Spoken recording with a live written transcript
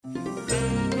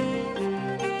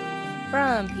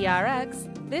From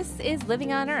PRX, this is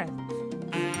Living on Earth.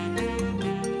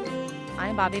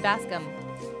 I'm Bobby Bascom.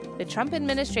 The Trump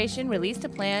administration released a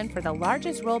plan for the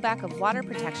largest rollback of water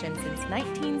protection since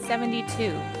 1972,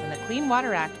 when the Clean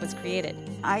Water Act was created.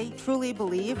 I truly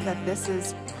believe that this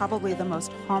is probably the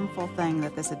most harmful thing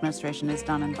that this administration has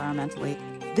done environmentally.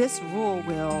 This rule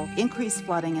will increase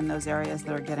flooding in those areas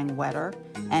that are getting wetter,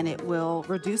 and it will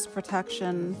reduce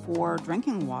protection for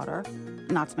drinking water,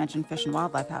 not to mention fish and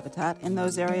wildlife habitat, in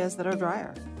those areas that are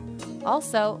drier.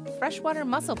 Also, freshwater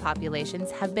mussel populations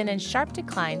have been in sharp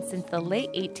decline since the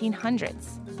late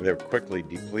 1800s. They've quickly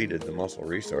depleted the mussel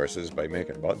resources by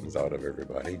making buttons out of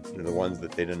everybody. And the ones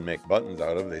that they didn't make buttons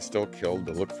out of, they still killed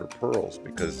to look for pearls,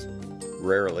 because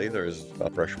rarely there's a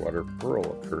freshwater pearl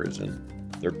occurs, and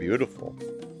they're beautiful.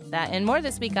 That and more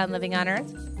this week on Living on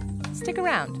Earth. Stick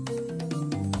around.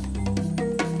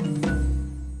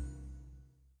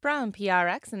 From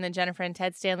PRX in the Jennifer and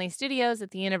Ted Stanley studios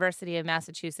at the University of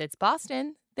Massachusetts,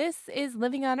 Boston, this is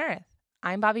Living on Earth.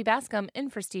 I'm Bobby Bascom, in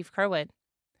for Steve Curwood.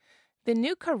 The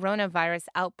new coronavirus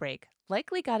outbreak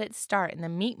likely got its start in the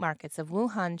meat markets of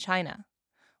Wuhan, China.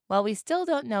 While we still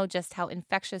don't know just how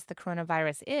infectious the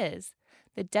coronavirus is,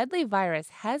 the deadly virus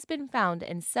has been found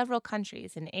in several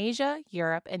countries in Asia,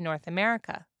 Europe, and North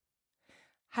America.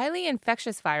 Highly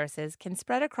infectious viruses can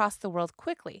spread across the world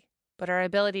quickly, but our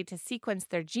ability to sequence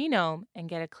their genome and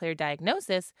get a clear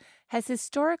diagnosis has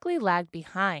historically lagged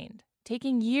behind,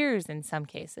 taking years in some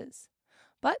cases.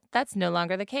 But that's no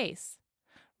longer the case.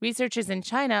 Researchers in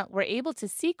China were able to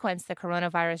sequence the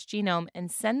coronavirus genome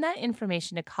and send that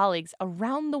information to colleagues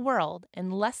around the world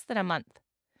in less than a month.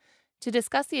 To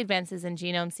discuss the advances in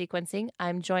genome sequencing,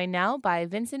 I'm joined now by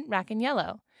Vincent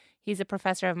Racaniello. He's a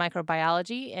professor of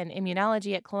microbiology and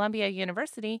immunology at Columbia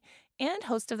University and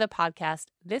host of the podcast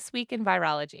This Week in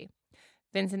Virology.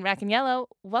 Vincent Racaniello,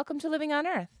 welcome to Living on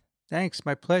Earth. Thanks,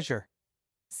 my pleasure.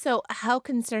 So how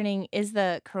concerning is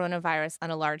the coronavirus on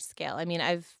a large scale? I mean,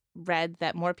 I've read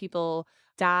that more people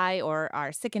die or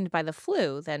are sickened by the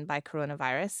flu than by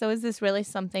coronavirus. So is this really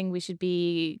something we should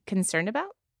be concerned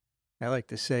about? I like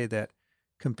to say that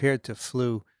compared to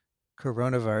flu,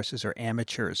 coronaviruses are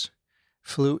amateurs.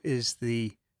 Flu is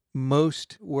the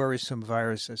most worrisome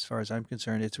virus as far as I'm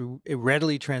concerned. It's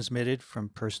readily transmitted from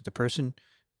person to person,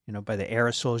 by the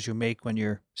aerosols you make when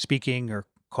you're speaking or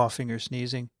coughing or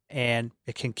sneezing. And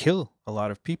it can kill a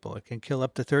lot of people. It can kill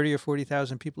up to 30 or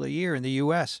 40,000 people a year in the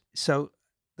U.S. So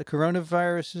the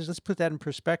coronaviruses, let's put that in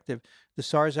perspective. The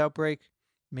SARS outbreak,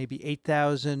 maybe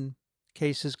 8,000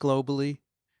 cases globally,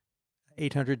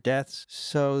 800 deaths.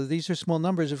 So these are small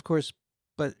numbers, of course,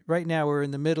 but right now we're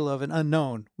in the middle of an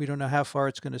unknown. We don't know how far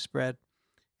it's going to spread,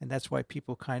 and that's why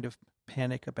people kind of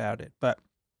panic about it. But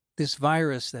this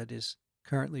virus that is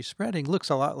currently spreading looks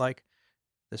a lot like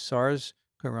the SARS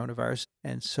coronavirus,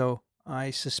 and so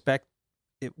I suspect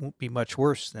it won't be much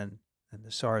worse than the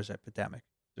SARS epidemic.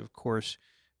 Of course,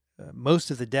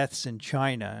 most of the deaths in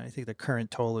China, I think the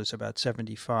current toll is about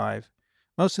 75.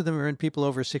 Most of them are in people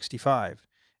over 65,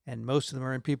 and most of them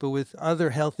are in people with other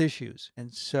health issues.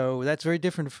 And so that's very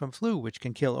different from flu, which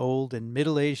can kill old and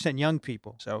middle-aged and young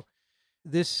people. So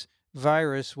this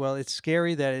virus, well, it's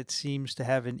scary that it seems to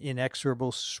have an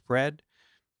inexorable spread,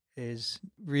 is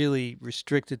really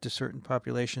restricted to certain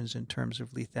populations in terms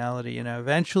of lethality. And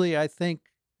eventually, I think,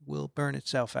 will burn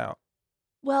itself out.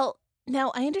 Well,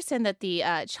 now I understand that the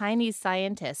Chinese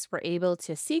scientists were able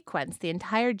to sequence the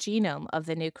entire genome of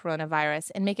the new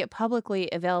coronavirus and make it publicly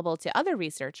available to other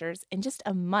researchers in just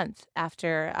a month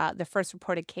after the first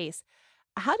reported case.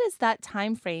 How does that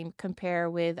time frame compare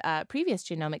with previous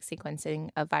genomic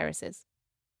sequencing of viruses?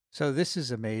 So this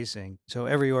is amazing. So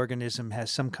every organism has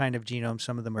some kind of genome.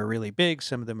 Some of them are really big,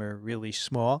 some of them are really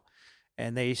small,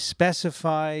 and they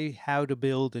specify how to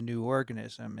build a new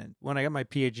organism. And when I got my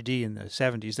PhD in the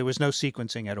 70s, there was no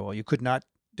sequencing at all. You could not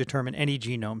determine any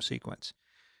genome sequence.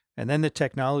 And then the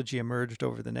technology emerged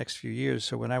over the next few years.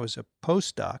 So when I was a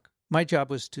postdoc, my job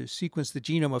was to sequence the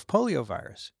genome of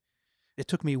poliovirus. It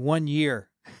took me 1 year.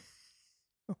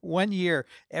 1 year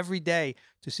every day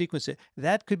to sequence it.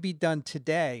 That could be done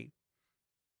today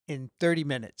in 30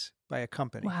 minutes by a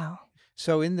company. Wow.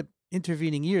 So in the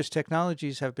intervening years,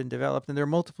 technologies have been developed, and there are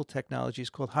multiple technologies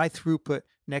called high throughput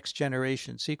next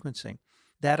generation sequencing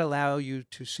that allow you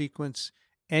to sequence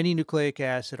any nucleic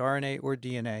acid, RNA or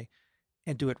DNA,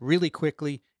 and do it really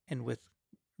quickly and with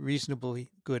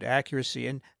reasonably good accuracy.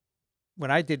 And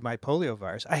when I did my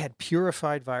poliovirus, I had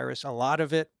purified virus, a lot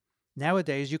of it.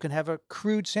 Nowadays, you can have a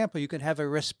crude sample. You can have a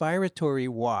respiratory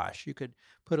wash. You could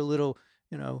put a little,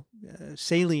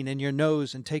 saline in your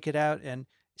nose and take it out and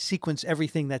sequence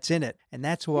everything that's in it. And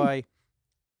that's why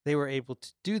they were able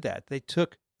to do that. They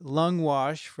took lung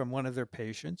wash from one of their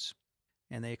patients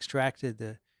and they extracted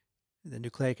the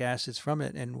nucleic acids from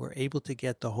it and were able to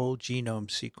get the whole genome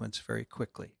sequence very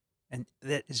quickly. And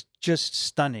that is just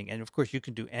stunning. And of course, you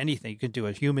can do anything. You can do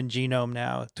a human genome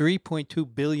now,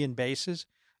 3.2 billion bases.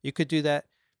 You could do that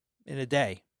in a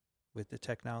day with the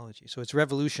technology. So it's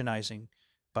revolutionizing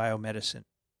biomedicine.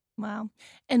 Wow.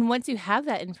 And once you have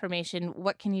that information,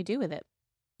 what can you do with it?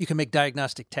 You can make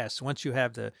diagnostic tests. Once you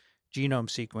have the genome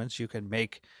sequence, you can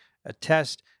make a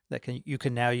test that you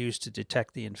can now use to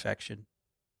detect the infection.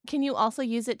 Can you also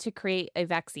use it to create a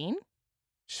vaccine?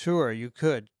 Sure, you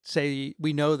could. Say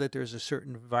we know that there's a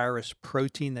certain virus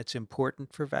protein that's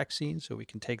important for vaccines, so we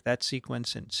can take that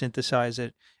sequence and synthesize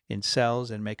it in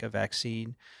cells and make a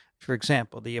vaccine. For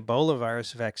example, the Ebola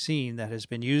virus vaccine that has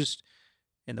been used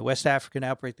in the West African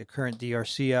outbreak, the current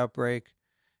DRC outbreak,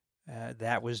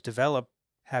 that was developed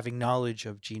having knowledge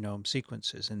of genome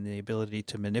sequences and the ability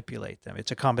to manipulate them.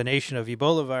 It's a combination of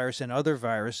Ebola virus and other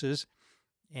viruses,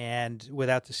 and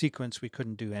without the sequence, we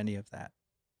couldn't do any of that.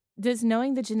 Does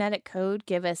knowing the genetic code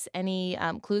give us any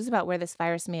clues about where this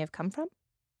virus may have come from?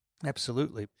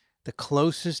 Absolutely. The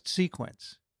closest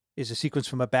sequence is a sequence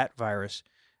from a bat virus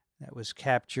that was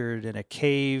captured in a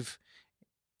cave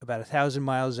about 1,000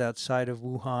 miles outside of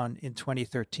Wuhan in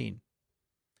 2013.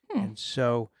 And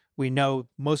so we know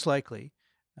most likely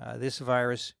this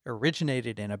virus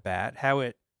originated in a bat. How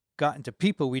it got into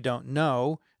people, we don't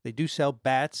know. They do sell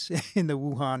bats in the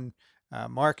Wuhan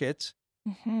markets.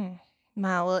 Mm-hmm.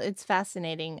 Wow, well, it's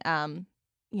fascinating,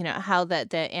 how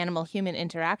the animal-human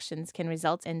interactions can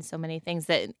result in so many things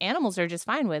that animals are just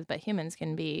fine with, but humans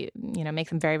can be, make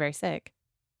them very, very sick.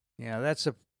 Yeah, that's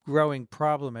a growing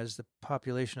problem as the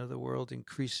population of the world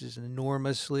increases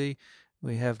enormously.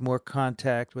 We have more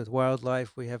contact with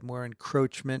wildlife. We have more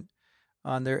encroachment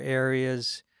on their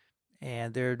areas.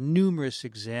 And there are numerous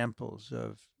examples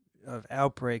of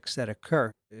outbreaks that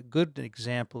occur. A good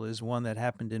example is one that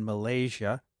happened in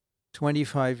Malaysia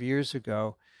 25 years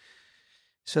ago.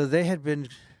 So they had been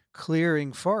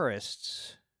clearing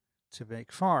forests to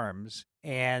make farms.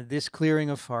 And this clearing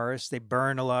of forests, they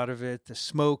burn a lot of it. The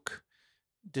smoke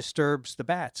disturbs the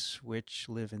bats, which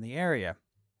live in the area.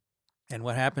 And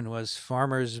what happened was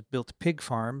farmers built pig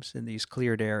farms in these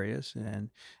cleared areas, and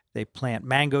they plant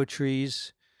mango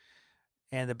trees.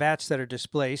 And the bats that are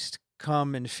displaced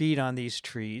come and feed on these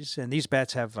trees. And these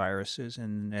bats have viruses.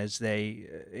 And as they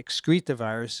excrete the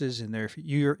viruses in their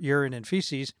urine and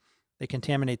feces, they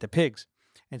contaminate the pigs.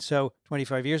 And so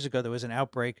 25 years ago, there was an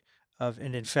outbreak of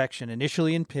an infection,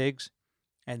 initially in pigs,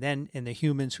 and then in the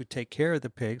humans who take care of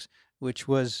the pigs, which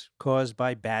was caused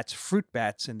by bats, fruit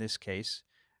bats in this case,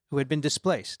 who had been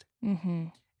displaced. Mm-hmm.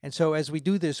 And so as we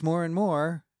do this more and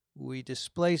more, we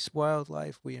displace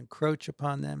wildlife, we encroach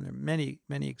upon them. There are many,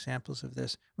 many examples of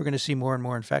this. We're going to see more and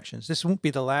more infections. This won't be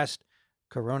the last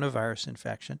coronavirus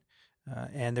infection,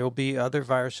 and there will be other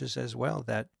viruses as well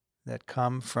that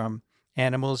come from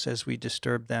animals as we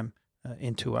disturb them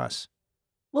into us.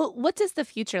 Well, what does the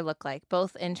future look like,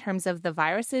 both in terms of the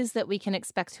viruses that we can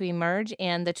expect to emerge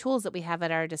and the tools that we have at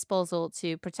our disposal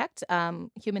to protect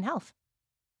human health?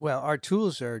 Well, our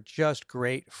tools are just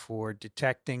great for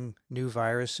detecting new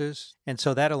viruses, and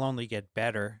so that'll only get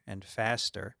better and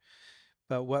faster.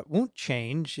 But what won't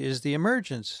change is the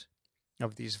emergence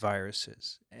of these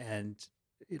viruses. And,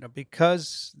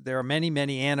 because there are many,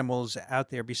 many animals out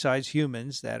there besides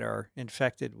humans that are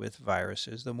infected with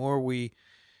viruses, the more we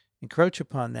encroach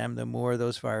upon them, the more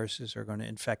those viruses are going to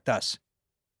infect us.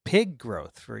 Pig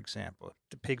growth, for example.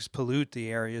 The pigs pollute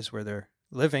the areas where they're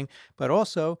living, but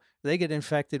also they get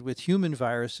infected with human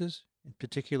viruses, in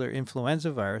particular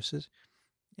influenza viruses,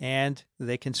 and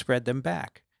they can spread them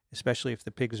back, especially if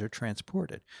the pigs are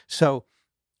transported. So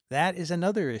that is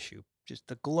another issue. Just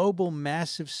the global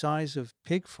massive size of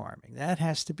pig farming, that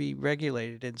has to be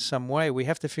regulated in some way. We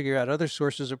have to figure out other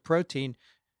sources of protein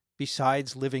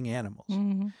besides living animals.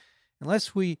 Mm-hmm.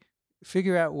 Unless we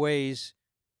figure out ways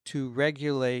to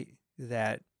regulate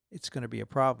that, it's going to be a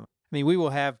problem. I mean, we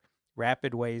will have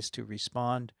rapid ways to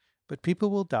respond, but people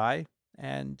will die.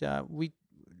 And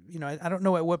I don't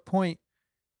know at what point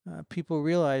people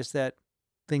realize that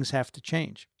things have to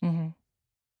change. Mm-hmm.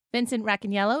 Vincent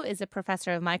Racaniello is a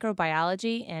professor of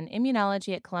microbiology and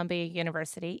immunology at Columbia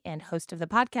University and host of the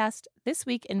podcast This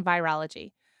Week in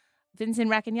Virology. Vincent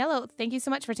Racaniello, thank you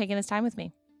so much for taking this time with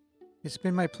me. It's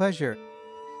been my pleasure.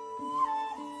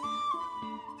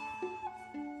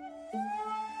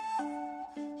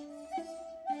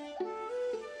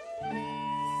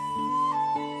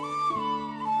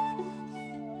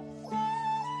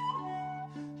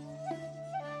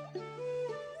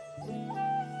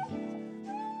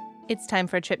 It's time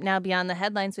for a trip now beyond the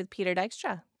headlines with Peter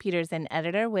Dykstra. Peter's an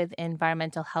editor with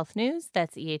Environmental Health News,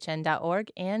 that's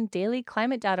ehn.org, and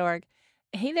dailyclimate.org.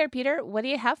 Hey there, Peter. What do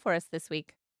you have for us this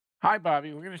week? Hi,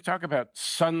 Bobby. We're going to talk about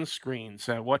sunscreens.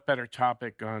 What better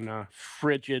topic on a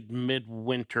frigid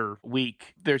midwinter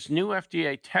week? There's new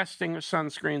FDA testing of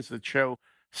sunscreens that show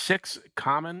 6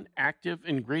 common active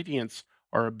ingredients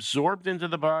are absorbed into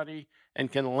the body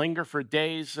and can linger for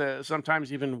days,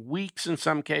 sometimes even weeks in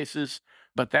some cases.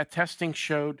 But that testing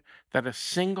showed that a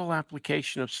single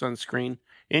application of sunscreen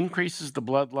increases the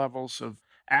blood levels of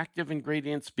active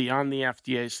ingredients beyond the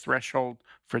FDA's threshold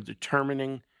for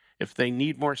determining if they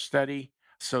need more study.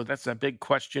 So that's a big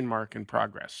question mark in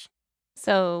progress.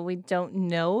 So we don't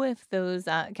know if those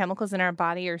chemicals in our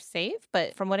body are safe,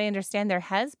 but from what I understand, there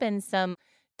has been some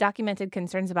documented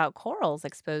concerns about corals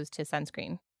exposed to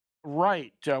sunscreen.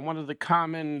 Right. One of the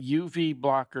common UV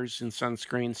blockers in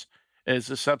sunscreens is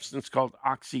a substance called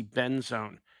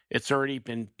oxybenzone. It's already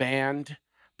been banned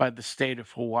by the state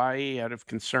of Hawaii out of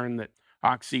concern that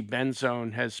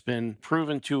oxybenzone has been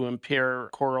proven to impair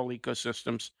coral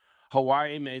ecosystems.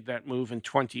 Hawaii made that move in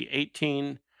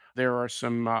 2018. There are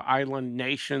some island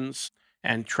nations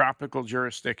and tropical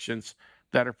jurisdictions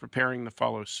that are preparing to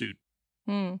follow suit.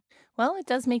 Well, it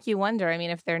does make you wonder. I mean,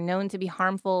 if they're known to be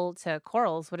harmful to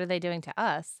corals, what are they doing to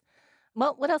us?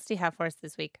 Well, what else do you have for us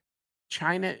this week?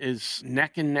 China is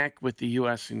neck and neck with the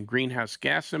U.S. in greenhouse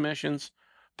gas emissions,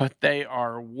 but they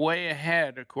are way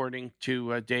ahead, according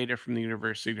to data from the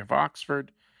University of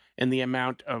Oxford, in the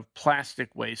amount of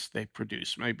plastic waste they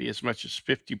produce, maybe as much as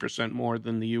 50% more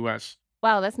than the U.S.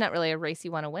 Wow, that's not really a race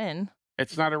you want to win.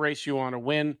 It's not a race you want to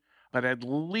win, but at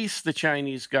least the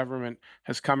Chinese government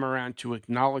has come around to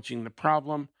acknowledging the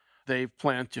problem. They've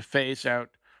planned to phase out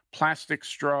plastic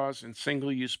straws and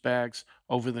single-use bags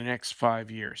over the next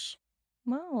 5 years.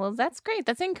 Well, that's great.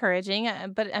 That's encouraging.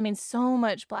 But I mean, so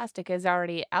much plastic is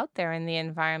already out there in the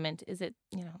environment. Is it,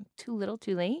 too little,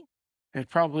 too late? It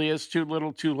probably is too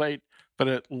little, too late, but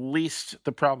at least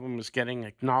the problem is getting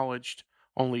acknowledged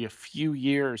only a few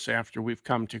years after we've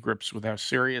come to grips with how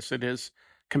serious it is.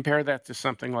 Compare that to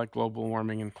something like global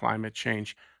warming and climate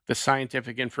change. The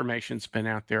scientific information's been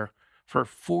out there for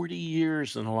 40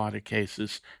 years in a lot of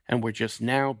cases, and we're just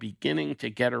now beginning to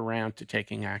get around to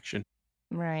taking action.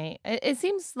 Right. It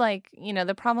seems like,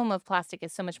 the problem of plastic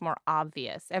is so much more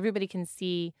obvious. Everybody can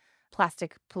see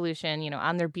plastic pollution,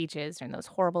 on their beaches and those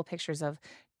horrible pictures of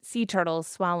sea turtles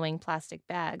swallowing plastic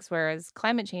bags, whereas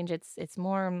climate change, it's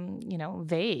more,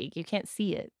 vague. You can't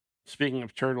see it. Speaking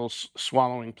of turtles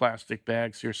swallowing plastic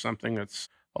bags, here's something that's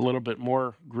a little bit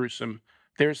more gruesome.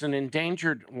 There's an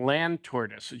endangered land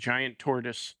tortoise, a giant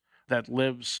tortoise that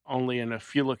lives only in a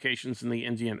few locations in the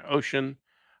Indian Ocean.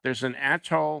 There's an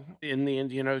atoll in the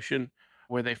Indian Ocean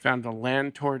where they found a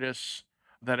land tortoise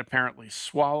that apparently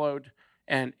swallowed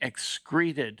and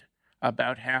excreted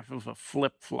about half of a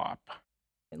flip-flop.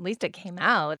 At least it came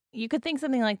out. You could think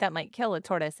something like that might kill a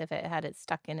tortoise if it had it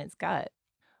stuck in its gut.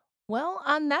 Well,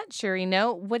 on that cheery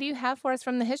note, what do you have for us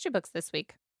from the history books this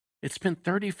week? It's been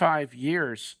 35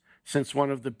 years since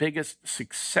one of the biggest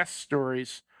success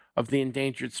stories of the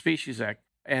Endangered Species Act.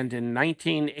 And in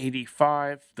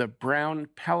 1985, the brown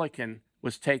pelican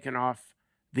was taken off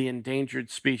the endangered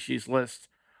species list.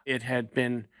 It had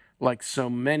been, like so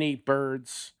many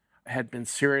birds, had been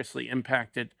seriously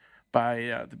impacted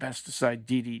by the pesticide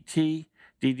DDT.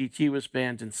 DDT was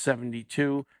banned in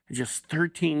 72. Just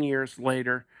 13 years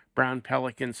later, brown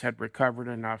pelicans had recovered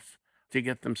enough to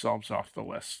get themselves off the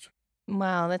list.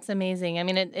 Wow, that's amazing. I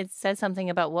mean, it says something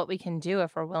about what we can do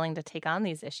if we're willing to take on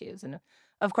these issues. And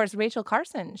of course, Rachel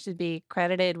Carson should be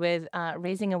credited with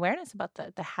raising awareness about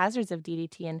the hazards of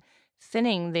DDT and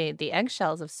thinning the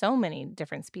eggshells of so many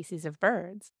different species of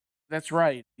birds. That's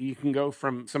right. You can go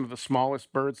from some of the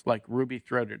smallest birds like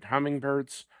ruby-throated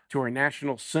hummingbirds to our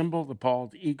national symbol, the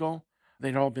bald eagle.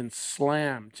 They'd all been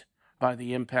slammed by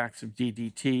the impacts of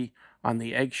DDT on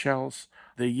the eggshells.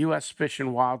 The U.S. Fish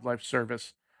and Wildlife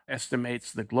Service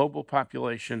estimates the global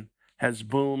population has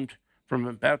boomed from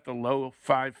about the low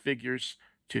 5 figures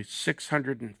to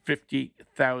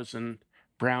 650,000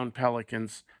 brown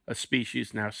pelicans, a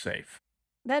species now safe.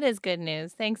 That is good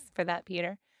news. Thanks for that,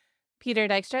 Peter. Peter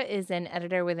Dykstra is an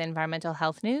editor with Environmental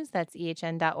Health News. That's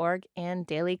ehn.org and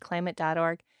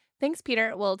dailyclimate.org. Thanks,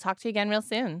 Peter. We'll talk to you again real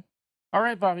soon. All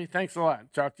right, Bobby. Thanks a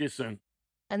lot. Talk to you soon.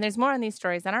 And there's more on these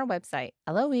stories on our website,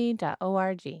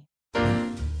 loe.org.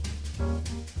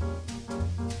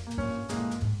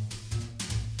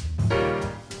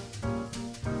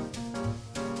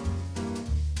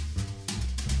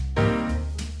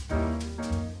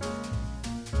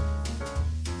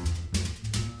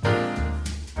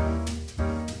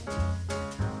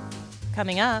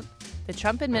 Coming up, the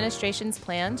Trump administration's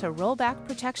plan to roll back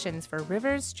protections for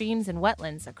rivers, streams, and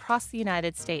wetlands across the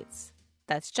United States.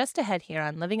 That's just ahead here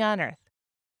on Living on Earth.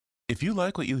 If you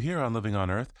like what you hear on Living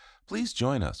on Earth, please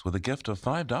join us with a gift of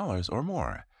 $5 or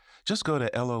more. Just go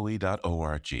to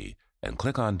LOE.org and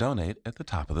click on Donate at the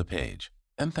top of the page.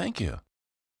 And thank you.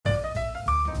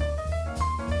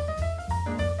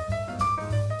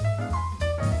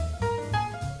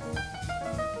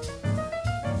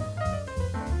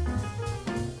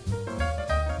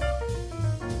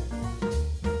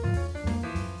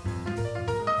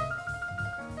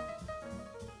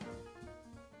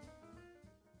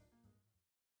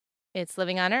 It's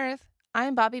Living on Earth.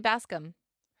 I'm Bobby Bascom.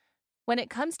 When it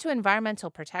comes to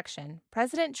environmental protection,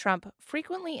 President Trump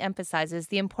frequently emphasizes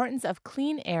the importance of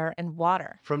clean air and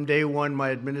water. From day one,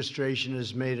 my administration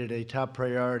has made it a top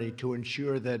priority to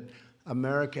ensure that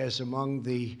America is among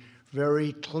the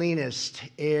very cleanest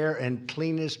air and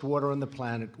cleanest water on the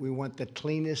planet. We want the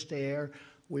cleanest air.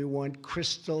 We want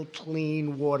crystal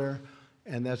clean water.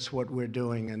 And that's what we're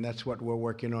doing, and that's what we're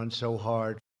working on so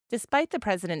hard. Despite the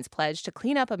president's pledge to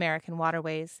clean up American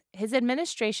waterways, his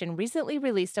administration recently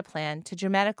released a plan to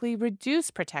dramatically reduce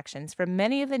protections for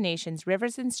many of the nation's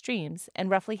rivers and streams and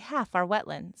roughly half our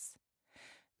wetlands.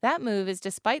 That move is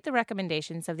despite the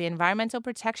recommendations of the Environmental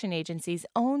Protection Agency's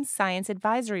own Science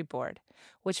Advisory Board,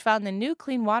 which found the new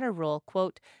Clean Water Rule,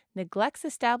 quote, neglects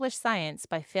established science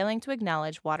by failing to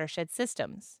acknowledge watershed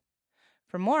systems.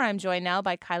 For more, I'm joined now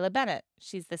by Kyla Bennett.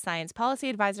 She's the Science Policy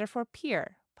Advisor for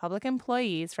PEER, Public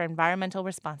Employees for Environmental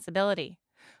Responsibility.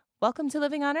 Welcome to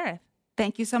Living on Earth.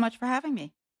 Thank you so much for having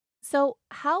me. So,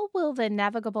 how will the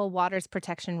Navigable Waters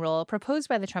Protection Rule proposed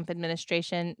by the Trump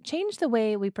administration change the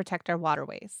way we protect our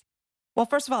waterways? Well,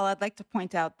 first of all, I'd like to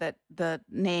point out that the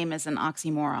name is an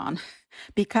oxymoron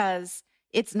because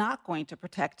it's not going to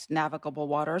protect navigable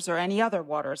waters or any other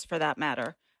waters for that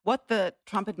matter. What the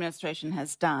Trump administration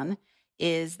has done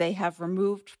is they have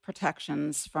removed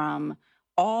protections from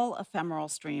all ephemeral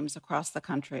streams across the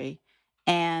country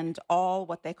and all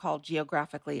what they call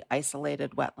geographically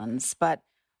isolated wetlands. But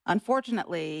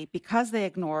unfortunately, because they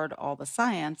ignored all the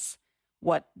science,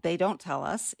 what they don't tell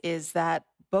us is that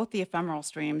both the ephemeral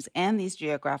streams and these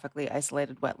geographically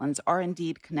isolated wetlands are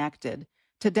indeed connected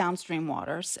to downstream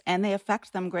waters, and they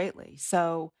affect them greatly.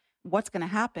 So what's going to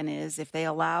happen is if they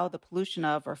allow the pollution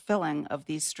of or filling of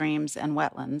these streams and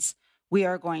wetlands, we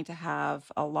are going to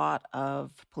have a lot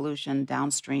of pollution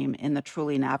downstream in the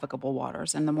truly navigable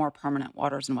waters and the more permanent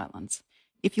waters and wetlands.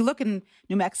 If you look in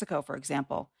New Mexico, for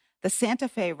example, the Santa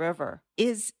Fe River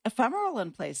is ephemeral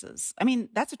in places. I mean,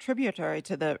 that's a tributary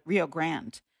to the Rio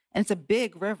Grande, and it's a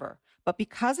big river. But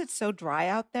because it's so dry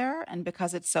out there and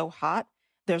because it's so hot,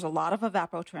 there's a lot of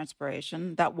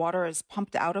evapotranspiration. That water is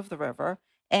pumped out of the river,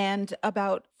 and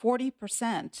about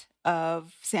 40%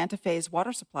 of Santa Fe's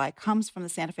water supply comes from the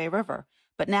Santa Fe River.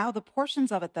 But now the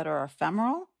portions of it that are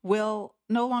ephemeral will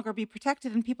no longer be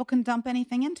protected and people can dump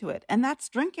anything into it. And that's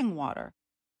drinking water.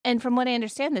 And from what I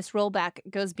understand, this rollback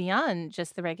goes beyond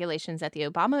just the regulations that the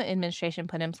Obama administration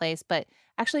put in place, but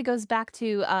actually goes back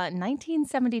to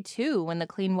 1972 when the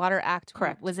Clean Water Act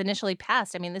was initially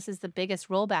passed. I mean, this is the biggest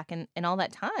rollback in all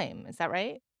that time. Is that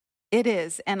right? It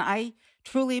is. And I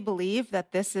truly believe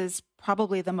that this is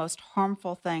probably the most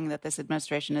harmful thing that this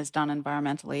administration has done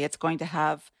environmentally. It's going to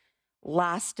have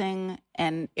lasting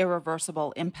and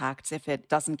irreversible impacts if it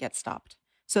doesn't get stopped.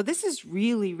 So this is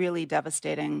really, really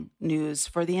devastating news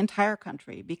for the entire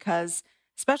country because,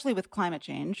 especially with climate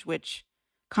change, which,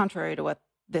 contrary to what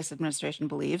this administration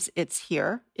believes, it's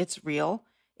here, it's real,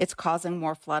 it's causing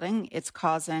more flooding, it's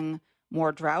causing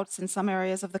more droughts in some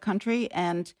areas of the country,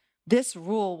 and this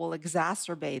rule will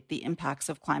exacerbate the impacts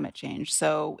of climate change.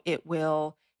 So it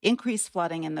will increase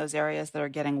flooding in those areas that are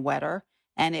getting wetter,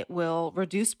 and it will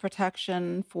reduce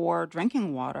protection for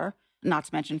drinking water, not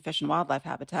to mention fish and wildlife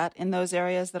habitat, in those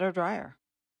areas that are drier.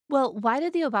 Well, why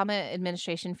did the Obama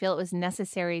administration feel it was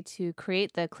necessary to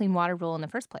create the Clean Water Rule in the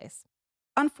first place?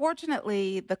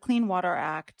 Unfortunately, the Clean Water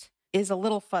Act is a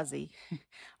little fuzzy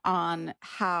on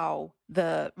how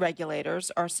the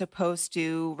regulators are supposed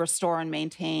to restore and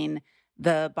maintain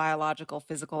the biological,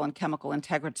 physical, and chemical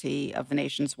integrity of the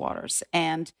nation's waters.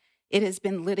 And it has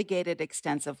been litigated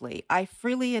extensively. I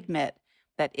freely admit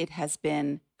that it has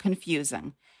been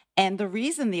confusing. And the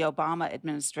reason the Obama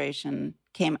administration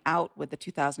came out with the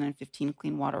 2015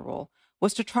 Clean Water Rule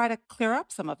was to try to clear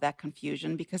up some of that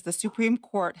confusion because the Supreme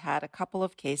Court had a couple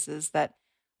of cases that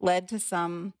led to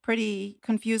some pretty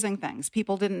confusing things.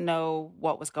 People didn't know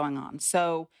what was going on.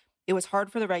 So it was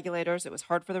hard for the regulators. It was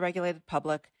hard for the regulated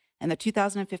public. And the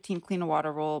 2015 Clean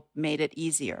Water Rule made it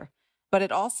easier. But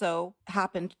it also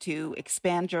happened to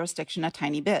expand jurisdiction a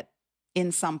tiny bit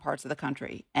in some parts of the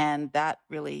country. And that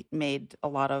really made a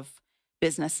lot of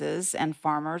businesses and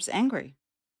farmers angry.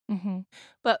 Hmm.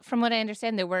 But from what I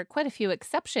understand, there were quite a few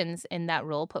exceptions in that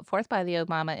rule put forth by the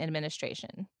Obama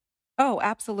administration. Oh,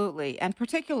 absolutely. And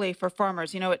particularly for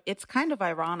farmers, it's kind of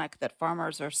ironic that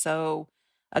farmers are so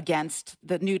against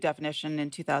the new definition in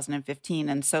 2015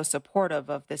 and so supportive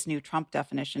of this new Trump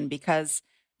definition because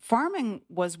farming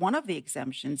was one of the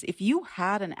exemptions. If you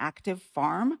had an active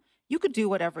farm, you could do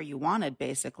whatever you wanted,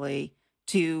 basically,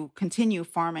 to continue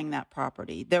farming that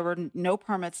property. There were no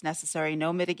permits necessary,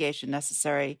 no mitigation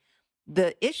necessary.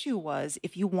 The issue was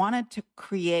if you wanted to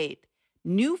create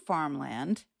new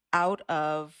farmland out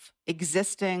of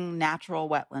existing natural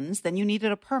wetlands, then you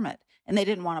needed a permit, and they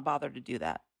didn't want to bother to do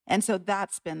that. And so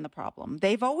that's been the problem.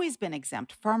 They've always been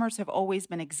exempt. Farmers have always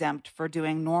been exempt for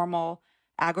doing normal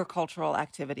agricultural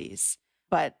activities,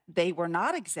 but they were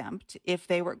not exempt if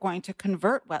they were going to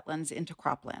convert wetlands into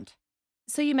cropland.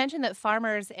 So you mentioned that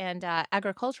farmers and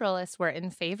agriculturalists were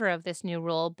in favor of this new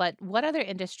rule, but what other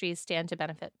industries stand to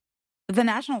benefit? The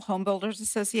National Home Builders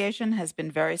Association has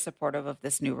been very supportive of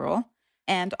this new rule.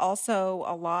 And also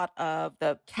a lot of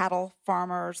the cattle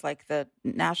farmers, like the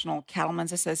National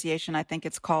Cattlemen's Association, I think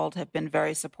it's called, have been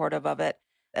very supportive of it.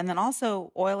 And then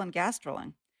also oil and gas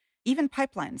drilling, even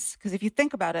pipelines. Because if you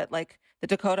think about it, like the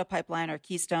Dakota pipeline or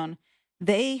Keystone,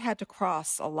 they had to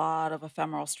cross a lot of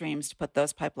ephemeral streams to put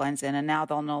those pipelines in, and now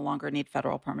they'll no longer need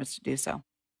federal permits to do so.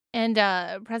 And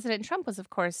President Trump was, of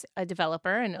course, a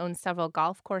developer and owns several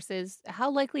golf courses. How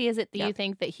likely is it that you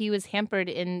think that he was hampered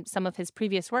in some of his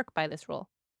previous work by this rule?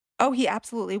 Oh, he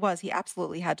absolutely was. He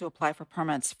absolutely had to apply for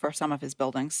permits for some of his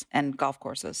buildings and golf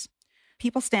courses.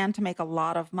 People stand to make a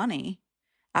lot of money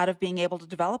out of being able to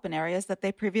develop in areas that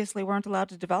they previously weren't allowed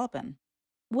to develop in.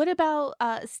 What about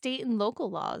state and local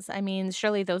laws? I mean,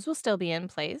 surely those will still be in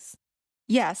place.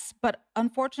 Yes, but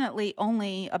unfortunately,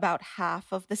 only about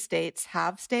half of the states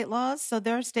have state laws. So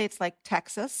there are states like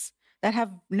Texas that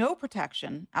have no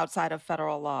protection outside of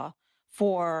federal law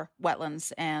for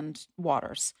wetlands and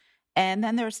waters. And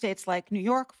then there are states like New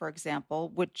York, for example,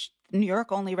 which New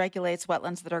York only regulates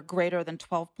wetlands that are greater than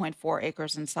 12.4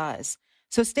 acres in size.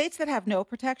 So states that have no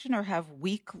protection or have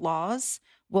weak laws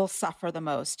will suffer the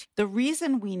most. The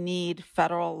reason we need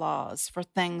federal laws for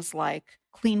things like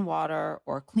clean water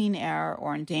or clean air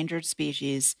or endangered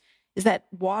species is that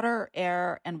water,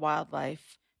 air, and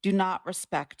wildlife do not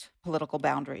respect political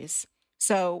boundaries.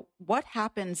 So what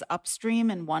happens upstream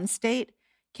in one state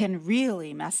can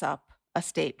really mess up a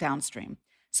state downstream.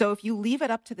 So if you leave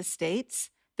it up to the states,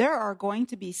 there are going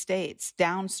to be states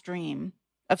downstream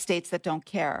of states that don't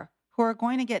care who are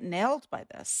going to get nailed by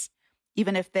this,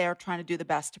 even if they're trying to do the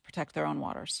best to protect their own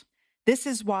waters. This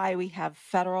is why we have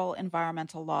federal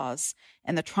environmental laws,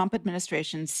 and the Trump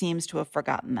administration seems to have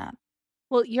forgotten that.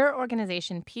 Well, your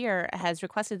organization, PEER, has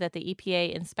requested that the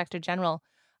EPA Inspector General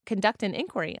conduct an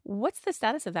inquiry. What's the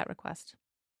status of that request?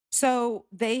 So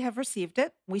they have received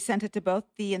it. We sent it to both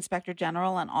the Inspector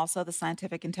General and also the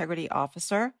Scientific Integrity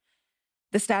Officer.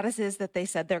 The status is that they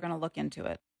said they're going to look into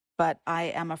it. But I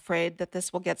am afraid that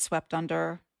this will get swept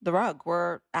under the rug.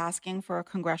 We're asking for a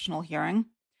congressional hearing.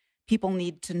 People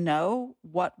need to know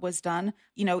what was done.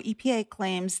 EPA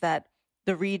claims that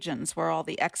the regions where all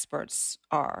the experts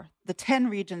are, the 10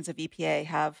 regions of EPA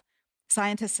have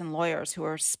scientists and lawyers who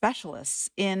are specialists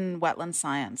in wetland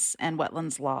science and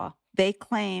wetlands law. They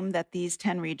claim that these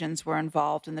 10 regions were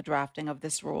involved in the drafting of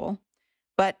this rule,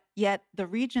 but yet the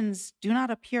regions do not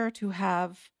appear to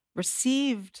have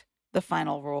received the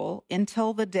final rule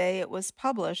until the day it was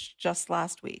published just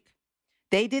last week.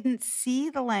 They didn't see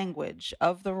the language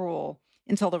of the rule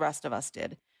until the rest of us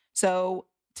did. So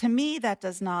to me, that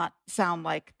does not sound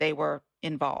like they were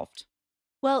involved.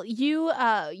 Well, you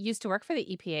used to work for the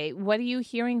EPA. What are you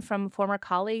hearing from former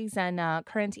colleagues and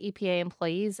current EPA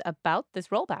employees about this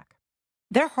rollback?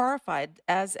 They're horrified,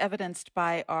 as evidenced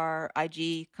by our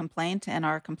IG complaint and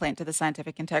our complaint to the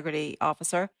Scientific Integrity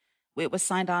Officer. It was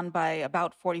signed on by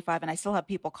about 45, and I still have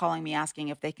people calling me asking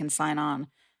if they can sign on.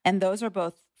 And those are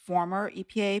both former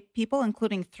EPA people,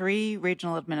 including 3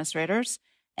 regional administrators,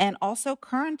 and also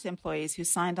current employees who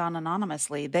signed on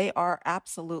anonymously. They are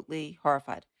absolutely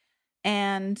horrified.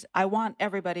 And I want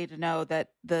everybody to know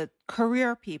that the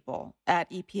career people at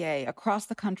EPA across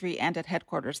the country and at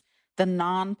headquarters, the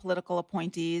non-political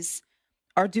appointees,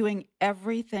 are doing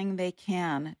everything they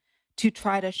can to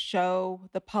try to show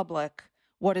the public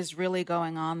what is really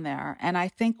going on there. And I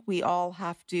think we all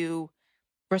have to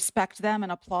respect them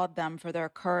and applaud them for their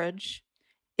courage.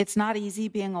 It's not easy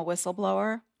being a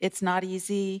whistleblower. It's not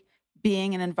easy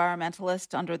being an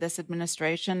environmentalist under this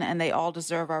administration, and they all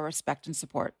deserve our respect and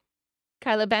support.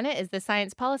 Kyla Bennett is the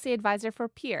Science Policy Advisor for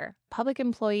PEER, Public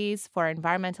Employees for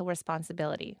Environmental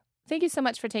Responsibility. Thank you so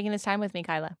much for taking this time with me,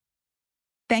 Kyla.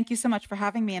 Thank you so much for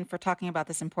having me and for talking about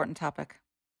this important topic.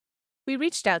 We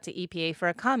reached out to EPA for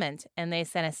a comment, and they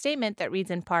sent a statement that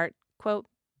reads in part, quote,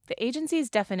 "The agency's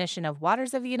definition of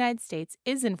waters of the United States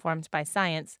is informed by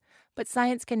science, but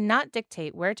science cannot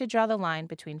dictate where to draw the line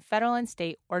between federal and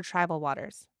state or tribal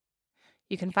waters."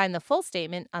 You can find the full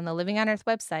statement on the Living on Earth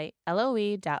website,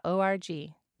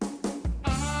 loe.org.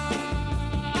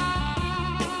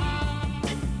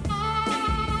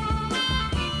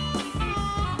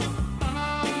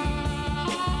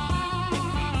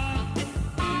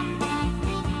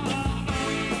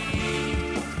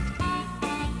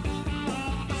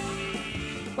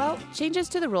 Well, changes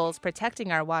to the rules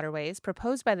protecting our waterways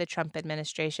proposed by the Trump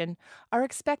administration are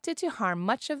expected to harm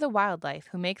much of the wildlife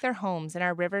who make their homes in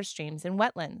our rivers, streams, and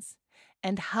wetlands.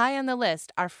 And high on the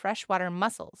list are freshwater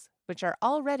mussels, which are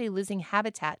already losing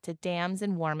habitat to dams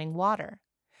and warming water.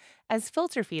 As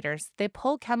filter feeders, they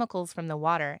pull chemicals from the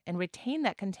water and retain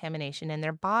that contamination in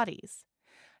their bodies.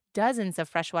 Dozens of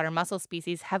freshwater mussel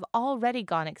species have already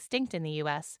gone extinct in the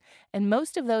U.S., and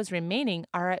most of those remaining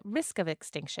are at risk of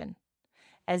extinction.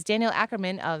 As Daniel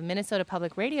Ackerman of Minnesota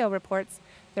Public Radio reports,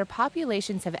 their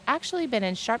populations have actually been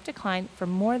in sharp decline for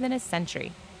more than a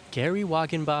century. Gary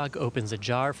Wagenbach opens a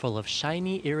jar full of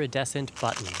shiny, iridescent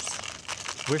buttons.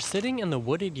 We're sitting in the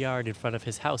wooded yard in front of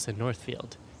his house in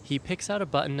Northfield. He picks out a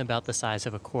button about the size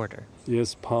of a quarter. It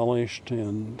is polished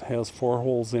and has 4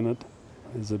 holes in it.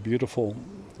 It's a beautiful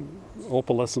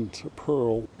opalescent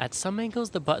pearl. At some angles,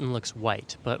 the button looks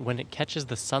white, but when it catches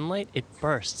the sunlight, it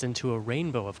bursts into a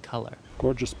rainbow of color.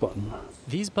 Gorgeous button.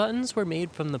 These buttons were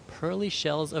made from the pearly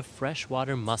shells of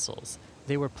freshwater mussels.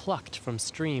 They were plucked from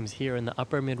streams here in the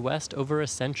upper Midwest over a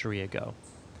century ago.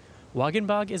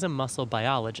 Wagenbach is a mussel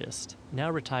biologist, now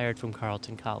retired from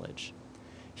Carleton College.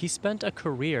 He spent a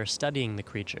career studying the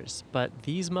creatures, but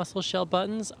these mussel shell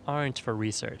buttons aren't for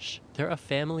research. They're a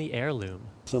family heirloom.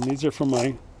 So these are from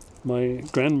my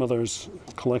grandmother's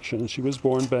collection. She was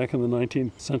born back in the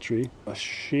 19th century.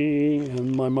 She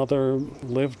and my mother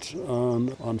lived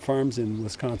on farms in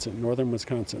Wisconsin, northern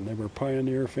Wisconsin. They were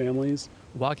pioneer families.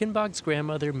 Wagenbach's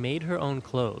grandmother made her own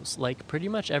clothes, like pretty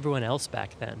much everyone else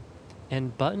back then.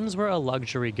 And buttons were a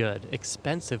luxury good,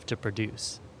 expensive to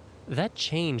produce. That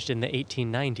changed in the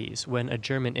 1890s when a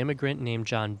German immigrant named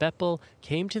John Beppel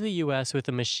came to the U.S. with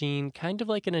a machine kind of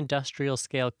like an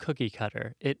industrial-scale cookie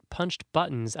cutter. It punched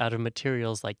buttons out of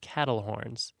materials like cattle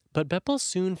horns. But Beppel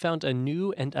soon found a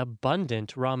new and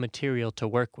abundant raw material to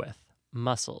work with: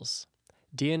 mussels.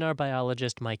 DNR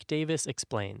biologist Mike Davis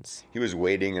explains. He was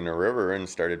wading in a river and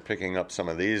started picking up some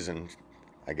of these and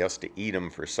I guess to eat them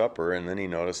for supper, and then he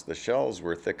noticed the shells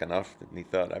were thick enough that he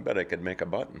thought, I bet I could make a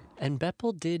button. And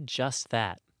Beppel did just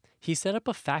that. He set up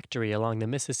a factory along the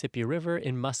Mississippi River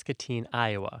in Muscatine,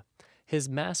 Iowa. His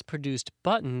mass-produced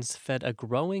buttons fed a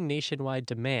growing nationwide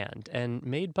demand and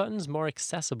made buttons more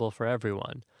accessible for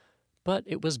everyone. But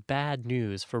it was bad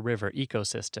news for river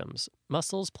ecosystems.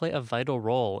 Mussels play a vital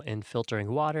role in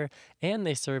filtering water, and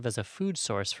they serve as a food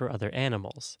source for other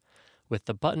animals. With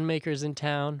the button makers in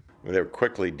town, They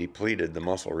quickly depleted the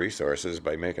mussel resources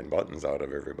by making buttons out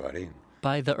of everybody.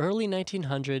 By the early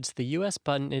 1900s, the U.S.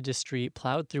 button industry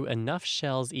plowed through enough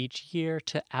shells each year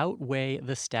to outweigh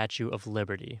the Statue of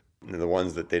Liberty. The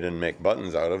ones that they didn't make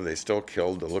buttons out of, they still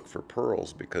killed to look for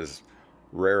pearls because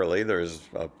rarely there's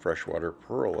a freshwater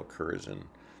pearl occurs, and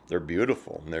they're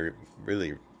beautiful and they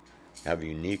really have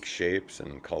unique shapes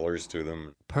and colors to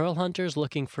them. Pearl hunters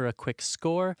looking for a quick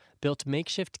score built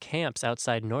makeshift camps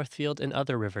outside Northfield and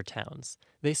other river towns.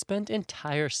 They spent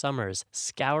entire summers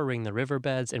scouring the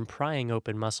riverbeds and prying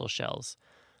open mussel shells.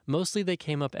 Mostly they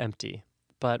came up empty,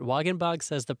 but Wagenbach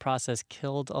says the process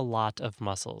killed a lot of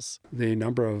mussels. The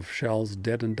number of shells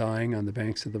dead and dying on the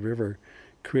banks of the river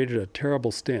created a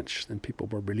terrible stench, and people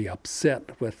were really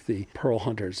upset with the pearl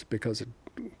hunters because it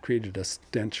created a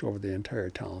stench over the entire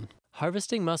town.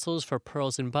 Harvesting mussels for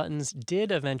pearls and buttons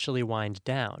did eventually wind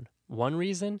down. One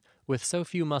reason? With so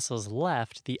few mussels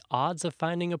left, the odds of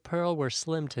finding a pearl were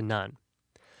slim to none.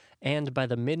 And by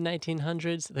the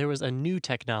mid-1900s, there was a new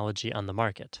technology on the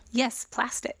market. Yes,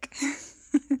 plastic.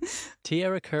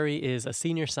 Tiara Curry is a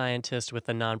senior scientist with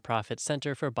the nonprofit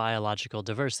Center for Biological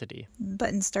Diversity.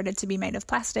 Buttons started to be made of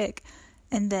plastic,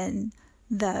 and then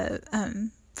the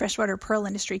freshwater pearl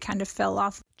industry kind of fell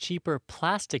off. Cheaper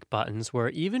plastic buttons were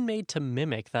even made to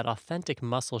mimic that authentic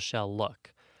mussel shell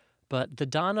look. But the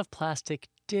dawn of plastic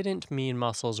didn't mean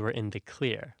mussels were in the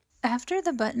clear. After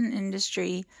the button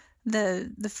industry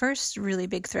The first really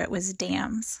big threat was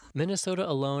dams. Minnesota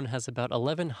alone has about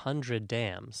 1,100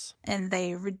 dams. And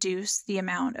they reduce the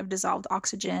amount of dissolved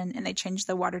oxygen, and they change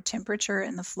the water temperature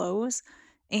and the flows.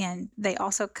 And they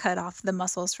also cut off the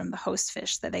mussels from the host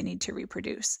fish that they need to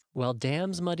reproduce. While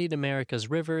dams muddied America's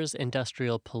rivers,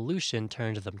 industrial pollution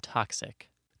turned them toxic.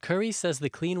 Curry says the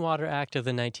Clean Water Act of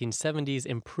the 1970s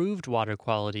improved water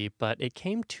quality, but it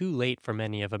came too late for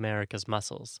many of America's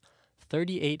mussels.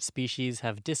 38 species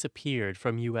have disappeared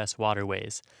from U.S.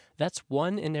 waterways. That's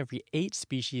 1 in every 8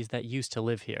 species that used to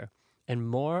live here, and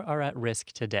more are at risk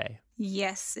today.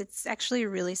 Yes, it's actually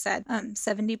really sad.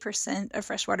 70% of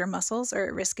freshwater mussels are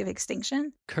at risk of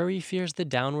extinction. Curry fears the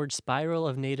downward spiral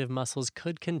of native mussels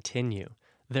could continue.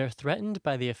 They're threatened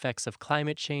by the effects of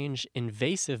climate change,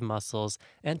 invasive mussels,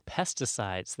 and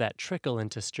pesticides that trickle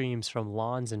into streams from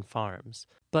lawns and farms.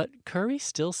 But Curry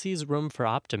still sees room for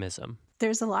optimism.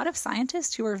 There's a lot of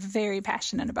scientists who are very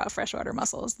passionate about freshwater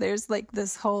mussels. There's like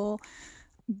this whole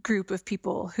group of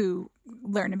people who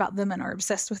learn about them and are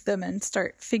obsessed with them and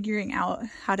start figuring out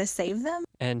how to save them.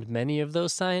 And many of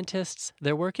those scientists,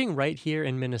 they're working right here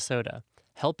in Minnesota,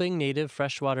 helping native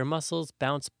freshwater mussels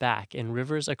bounce back in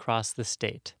rivers across the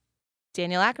state.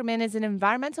 Daniel Ackerman is an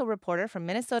environmental reporter from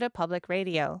Minnesota Public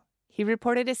Radio. He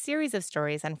reported a series of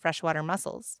stories on freshwater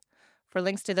mussels. For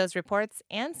links to those reports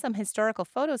and some historical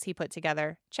photos he put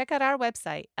together, check out our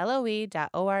website,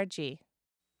 loe.org.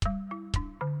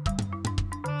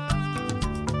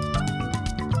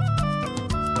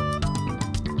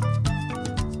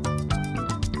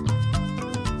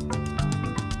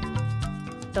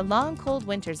 The long, cold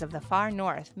winters of the far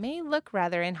north may look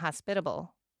rather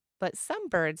inhospitable, but some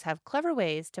birds have clever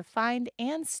ways to find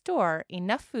and store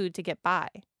enough food to get by.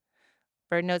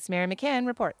 BirdNote's Mary McCann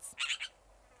reports.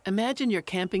 Imagine you're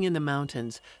camping in the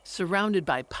mountains, surrounded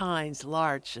by pines,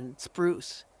 larch, and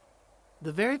spruce.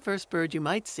 The very first bird you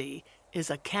might see is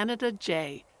a Canada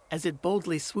jay as it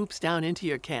boldly swoops down into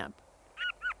your camp.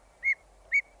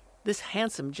 This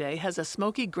handsome jay has a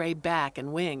smoky gray back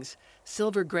and wings,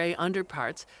 silver gray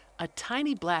underparts, a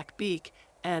tiny black beak,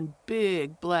 and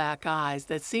big black eyes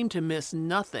that seem to miss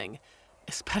nothing,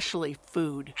 especially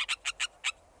food.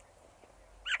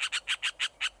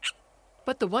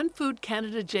 But the one food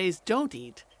Canada jays don't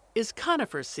eat is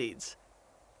conifer seeds.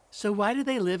 So why do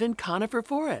they live in conifer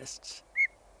forests?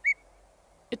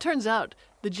 It turns out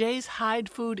the jays hide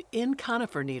food in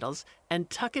conifer needles and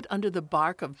tuck it under the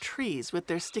bark of trees with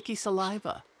their sticky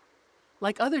saliva.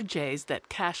 Like other jays that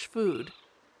cache food,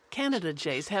 Canada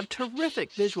jays have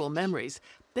terrific visual memories.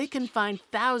 They can find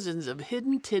thousands of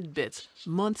hidden tidbits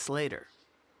months later.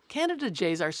 Canada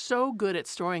jays are so good at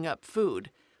storing up food,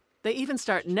 they even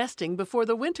start nesting before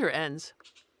the winter ends.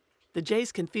 The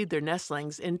jays can feed their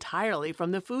nestlings entirely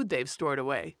from the food they've stored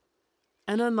away.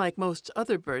 And unlike most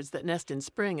other birds that nest in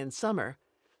spring and summer,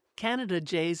 Canada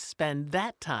jays spend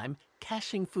that time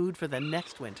caching food for the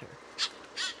next winter.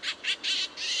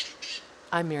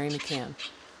 I'm Mary McCann.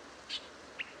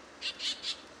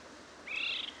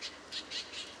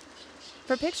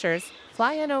 For pictures,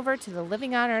 fly on over to the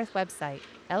Living on Earth website,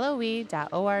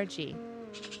 loe.org.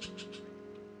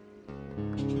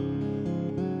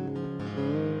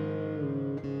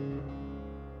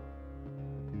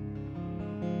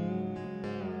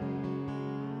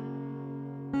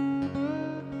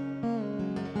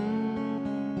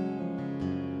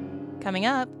 Coming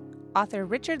up, author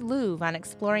Richard Louv on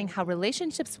exploring how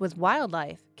relationships with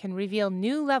wildlife can reveal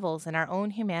new levels in our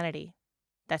own humanity.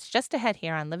 That's just ahead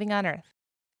here on Living on Earth.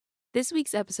 This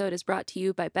week's episode is brought to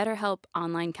you by BetterHelp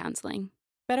Online Counseling.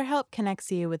 BetterHelp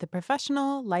connects you with a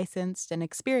professional, licensed, and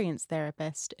experienced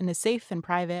therapist in a safe and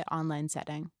private online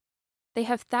setting. They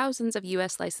have thousands of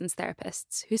U.S. licensed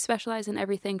therapists who specialize in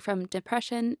everything from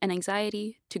depression and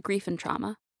anxiety to grief and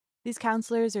trauma. These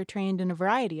counselors are trained in a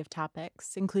variety of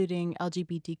topics, including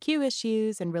LGBTQ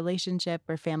issues and relationship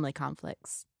or family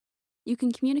conflicts. You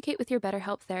can communicate with your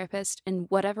BetterHelp therapist in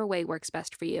whatever way works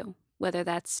best for you, whether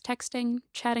that's texting,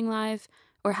 chatting live,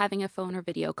 or having a phone or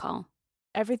video call.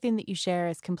 Everything that you share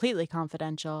is completely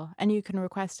confidential, and you can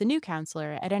request a new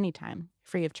counselor at any time,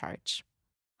 free of charge.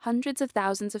 Hundreds of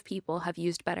thousands of people have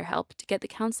used BetterHelp to get the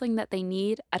counseling that they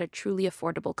need at a truly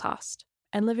affordable cost.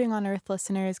 And Living on Earth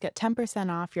listeners get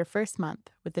 10% off your first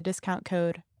month with the discount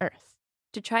code EARTH.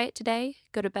 To try it today,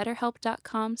 go to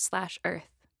betterhelp.com/earth.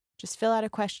 Just fill out a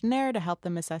questionnaire to help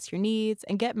them assess your needs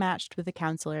and get matched with a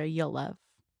counselor you'll love.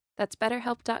 That's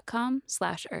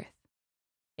betterhelp.com/earth.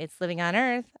 It's Living on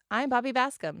Earth. I'm Bobby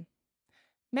Bascom.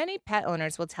 Many pet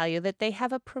owners will tell you that they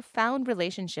have a profound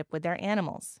relationship with their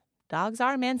animals. Dogs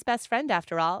are man's best friend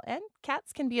after all, and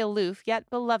cats can be aloof yet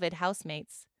beloved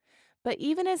housemates. But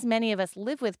even as many of us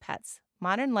live with pets,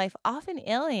 modern life often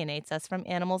alienates us from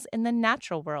animals in the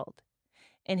natural world.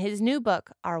 In his new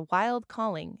book, Our Wild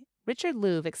Calling, Richard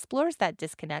Louv explores that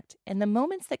disconnect and the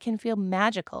moments that can feel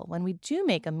magical when we do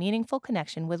make a meaningful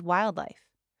connection with wildlife.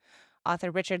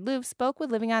 Author Richard Louv spoke with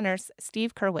Living on Earth's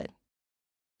Steve Curwood.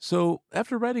 So,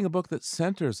 after writing a book that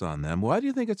centers on them, why do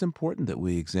you think it's important that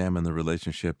we examine the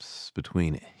relationships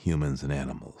between humans and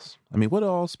animals? I mean, what do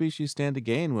all species stand to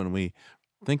gain when we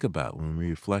when we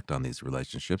reflect on these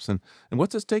relationships, and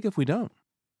what's at stake if we don't?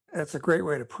 That's a great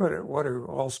way to put it. What do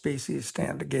all species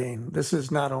stand to gain? This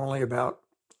is not only about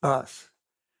us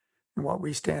and what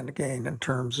we stand to gain in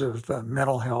terms of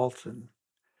mental health and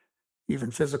even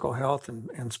physical health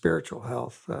and spiritual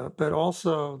health, but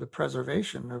also the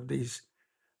preservation of these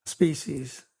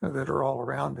species that are all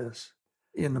around us.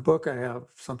 In the book, I have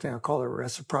something I call the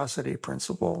reciprocity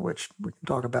principle, which we can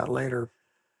talk about later.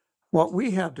 What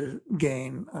we have to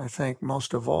gain, I think,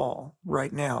 most of all,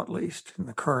 right now at least, in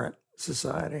the current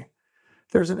society,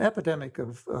 there's an epidemic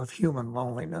of human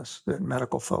loneliness that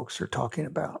medical folks are talking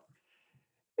about.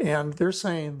 And they're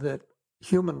saying that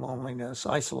human loneliness,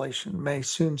 isolation, may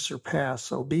soon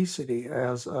surpass obesity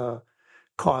as a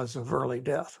cause of early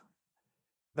death.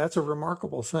 That's a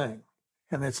remarkable thing.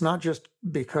 And it's not just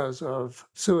because of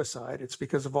suicide, it's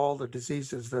because of all the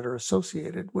diseases that are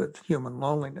associated with human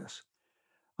loneliness.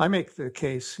 I make the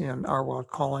case in Our Wild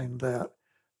Calling that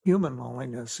human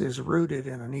loneliness is rooted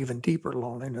in an even deeper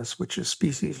loneliness, which is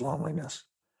species loneliness.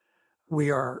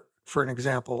 We are, for an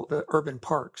example, the urban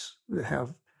parks that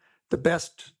have the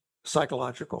best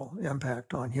psychological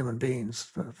impact on human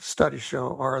beings, the studies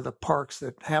show, are the parks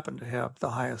that happen to have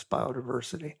the highest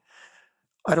biodiversity.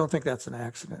 I don't think that's an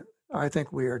accident. I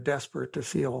think we are desperate to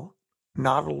feel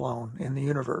not alone in the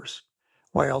universe.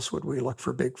 Why else would we look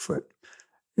for Bigfoot,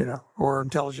 or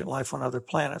intelligent life on other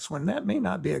planets when that may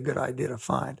not be a good idea to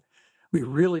find? We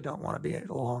really don't want to be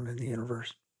alone in the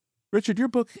universe. Richard, your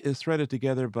book is threaded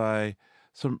together by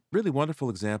some really wonderful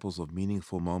examples of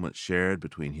meaningful moments shared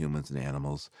between humans and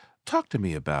animals. Talk to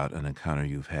me about an encounter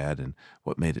you've had and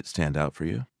what made it stand out for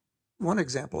you. One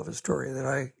example of a story that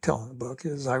I tell in the book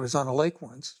is I was on a lake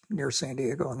once near San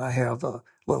Diego, and I have a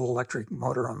little electric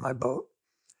motor on my boat.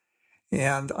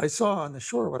 And I saw on the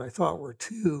shore what I thought were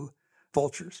two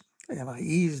vultures. And I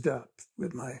eased up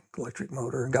with my electric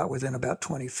motor and got within about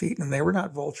 20 feet. And they were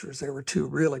not vultures. They were two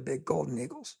really big golden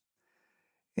eagles.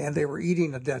 And they were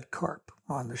eating a dead carp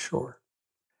on the shore.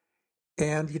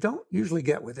 And you don't usually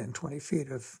get within 20 feet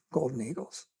of golden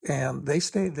eagles. And they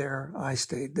stayed there. I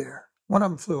stayed there. One of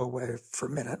them flew away for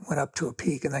a minute, went up to a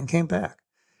peak, and then came back.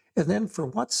 And then for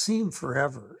what seemed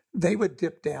forever, they would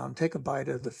dip down, take a bite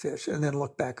of the fish, and then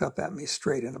look back up at me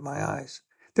straight into my eyes.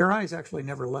 Their eyes actually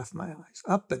never left my eyes,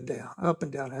 up and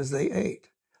down as they ate.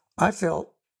 I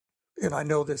felt, and I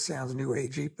know this sounds new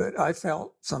agey, but I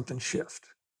felt something shift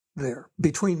there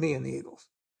between me and the eagles.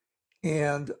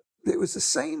 And it was the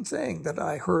same thing that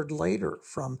I heard later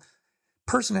from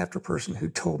person after person who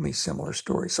told me similar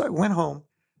stories. So I went home.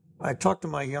 I talked to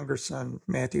my younger son,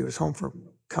 Matthew, who was home from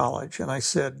college, and I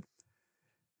said,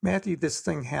 Matthew, this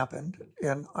thing happened,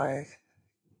 and I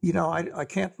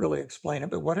can't really explain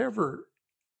it, but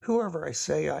whoever I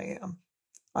say I am,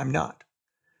 I'm not.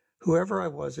 Whoever I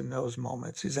was in those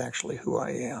moments is actually who I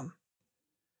am.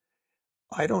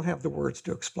 I don't have the words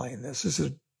to explain this. This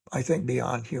is, I think,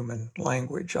 beyond human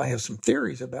language. I have some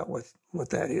theories about what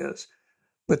that is,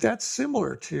 but that's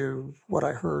similar to what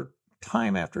I heard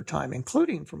time after time,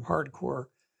 including from hardcore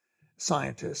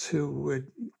scientists who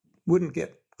wouldn't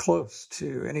get close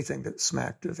to anything that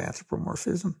smacked of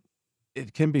anthropomorphism.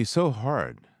 It can be so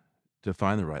hard to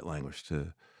find the right language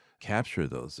to capture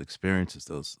those experiences,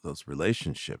 those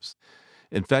relationships.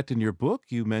 In fact, in your book,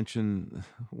 you mention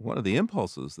one of the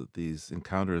impulses that these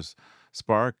encounters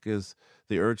spark is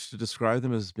the urge to describe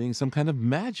them as being some kind of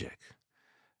magic.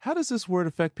 How does this word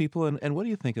affect people, and what do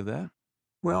you think of that?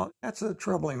 Well, that's a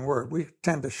troubling word. We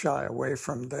tend to shy away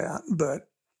from that, but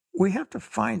we have to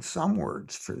find some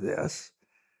words for this.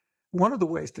 One of the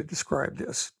ways to describe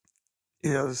this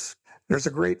is there's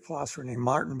a great philosopher named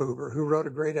Martin Buber who wrote a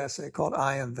great essay called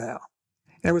I and Thou.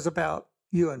 And it was about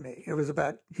you and me. It was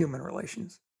about human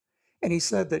relations. And he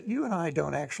said that you and I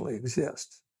don't actually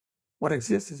exist. What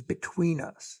exists is between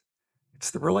us.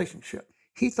 It's the relationship.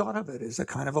 He thought of it as a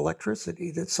kind of electricity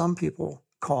that some people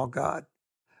call God.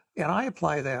 And I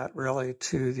apply that really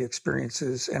to the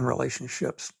experiences and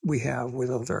relationships we have with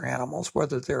other animals,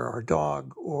 whether they're our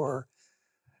dog or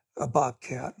a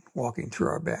bobcat walking through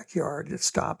our backyard that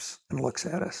stops and looks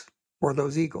at us, or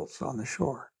those eagles on the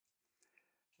shore.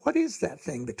 What is that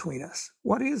thing between us?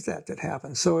 What is that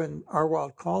happens? So in Our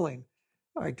Wild Calling,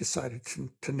 I decided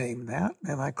to name that,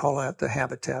 and I call that the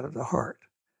habitat of the heart.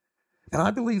 And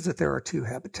I believe that there are two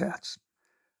habitats.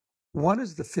 One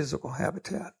is the physical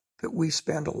habitat that we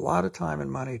spend a lot of time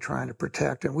and money trying to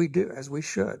protect, and we do, as we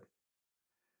should.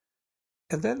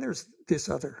 And then there's this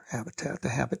other habitat, the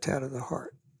habitat of the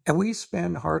heart. And we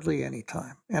spend hardly any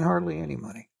time and hardly any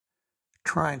money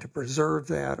trying to preserve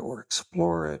that or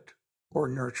explore it or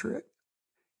nurture it.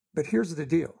 But here's the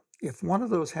deal. If one of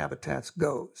those habitats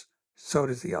goes, so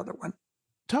does the other one.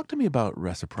 Talk to me about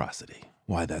reciprocity,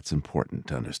 why that's important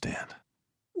to understand.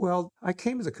 Well, I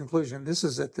came to the conclusion, this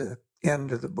is at the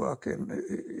end of the book, and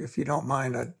if you don't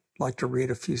mind, I'd like to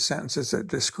read a few sentences that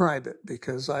describe it,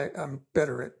 because I'm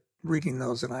better at reading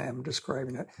those than I am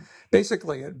describing it.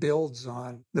 Basically, it builds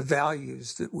on the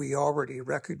values that we already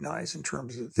recognize in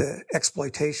terms of the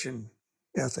exploitation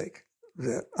ethic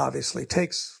that obviously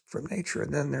takes from nature.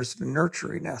 And then there's the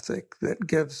nurturing ethic that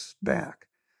gives back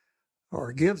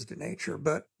or gives to nature.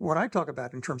 But what I talk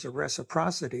about in terms of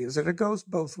reciprocity is that it goes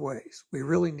both ways. We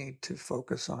really need to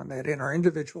focus on that in our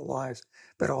individual lives,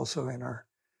 but also in our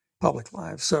public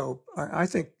lives. So I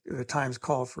think the times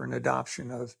call for an adoption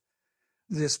of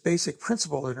this basic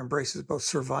principle that embraces both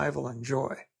survival and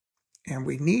joy. And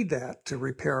we need that to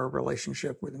repair our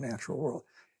relationship with the natural world.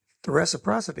 The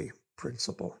reciprocity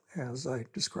principle, as I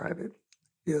describe it,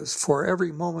 is for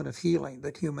every moment of healing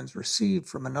that humans receive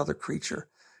from another creature,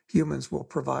 humans will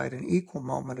provide an equal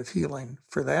moment of healing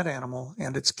for that animal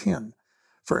and its kin.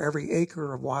 For every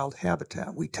acre of wild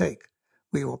habitat we take,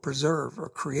 we will preserve or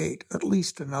create at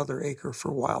least another acre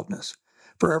for wildness.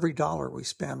 For every dollar we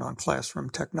spend on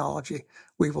classroom technology,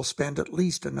 we will spend at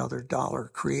least another dollar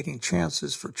creating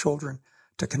chances for children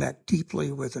to connect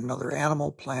deeply with another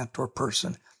animal, plant, or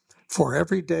person. For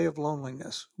every day of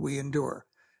loneliness we endure,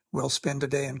 we'll spend a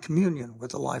day in communion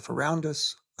with the life around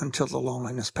us until the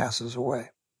loneliness passes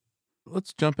away.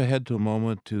 Let's jump ahead to a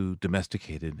moment to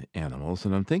domesticated animals,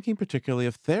 and I'm thinking particularly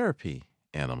of therapy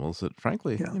animals that,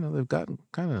 frankly, they've gotten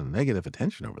kind of negative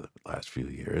attention over the last few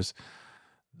years.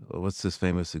 What's this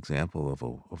famous example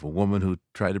of a woman who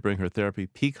tried to bring her therapy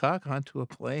peacock onto a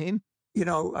plane?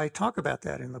 I talk about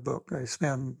that in the book. I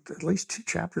spend at least 2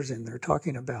 chapters in there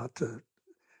talking about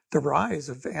the rise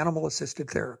of animal-assisted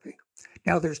therapy.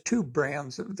 Now, there's 2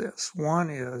 brands of this. One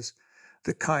is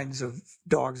the kinds of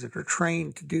dogs that are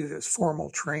trained to do this,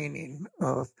 formal training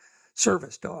of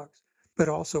service dogs, but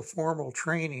also formal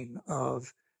training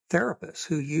of therapists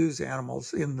who use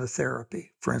animals in the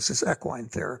therapy, for instance, equine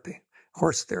therapy,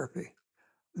 horse therapy.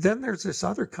 Then there's this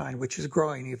other kind, which is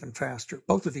growing even faster.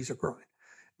 Both of these are growing.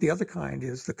 The other kind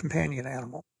is the companion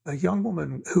animal, a young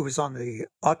woman who is on the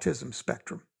autism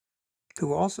spectrum,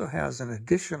 who also has an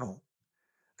additional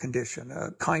condition,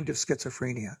 a kind of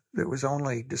schizophrenia that was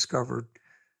only discovered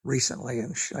recently,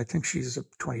 and I think she's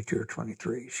 22 or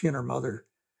 23. She and her mother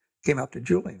came up to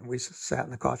Julie, and we sat in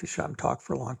the coffee shop and talked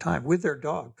for a long time with their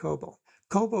dog, Kobo.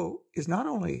 Kobo is not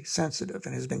only sensitive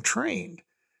and has been trained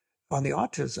on the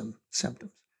autism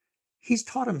symptoms, he's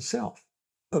taught himself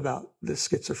about the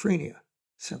schizophrenia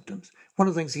symptoms. One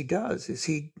of the things he does is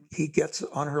he gets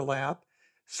on her lap,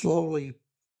 slowly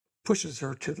pushes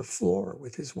her to the floor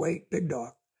with his weight, big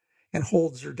dog, and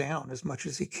holds her down as much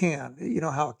as he can. You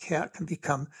know how a cat can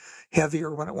become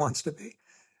heavier when it wants to be.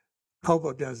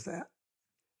 Kobo does that.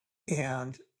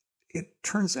 And it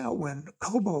turns out when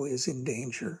Kobo is in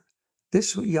danger,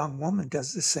 this young woman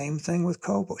does the same thing with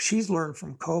Kobo. She's learned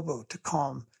from Kobo to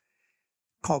calm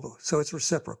Kobo. So it's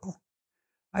reciprocal.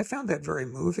 I found that very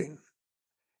moving.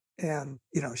 And,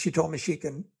 she told me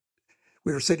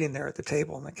we were sitting there at the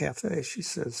table in the cafe. She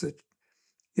says that,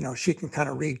 she can kind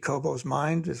of read Kobo's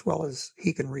mind as well as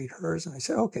he can read hers. And I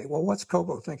said, okay, well, what's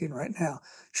Kobo thinking right now?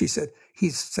 She said, he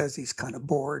says he's kind of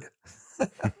bored.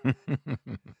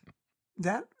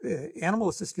 That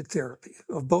animal-assisted therapy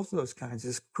of both of those kinds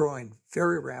is growing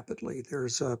very rapidly.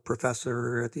 There's a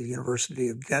professor at the University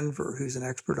of Denver who's an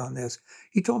expert on this.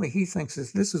 He told me he thinks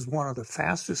this is one of the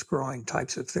fastest growing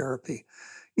types of therapy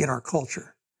in our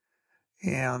culture.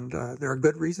 And there are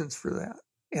good reasons for that.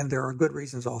 And there are good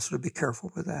reasons also to be careful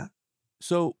with that.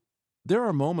 So there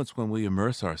are moments when we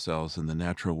immerse ourselves in the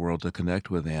natural world to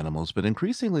connect with animals, but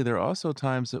increasingly there are also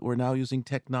times that we're now using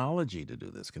technology to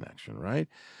do this connection, right?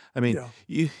 I mean,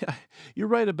 you're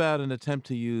right about an attempt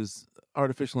to use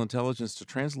artificial intelligence to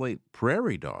translate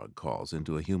prairie dog calls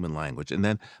into a human language and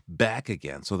then back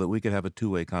again so that we could have a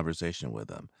two-way conversation with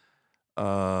them.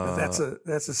 That's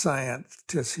a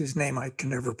scientist whose name I can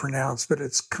never pronounce, but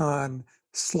it's Khan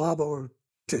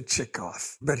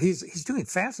Slobodchikov. But he's doing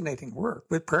fascinating work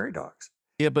with prairie dogs.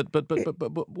 Yeah, but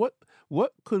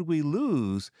what could we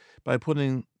lose by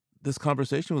putting this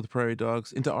conversation with prairie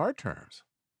dogs into our terms.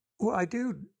 Well, I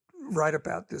do write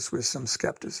about this with some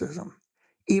skepticism.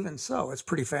 Even so, it's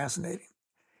pretty fascinating.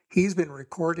 He's been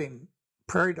recording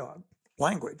prairie dog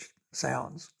language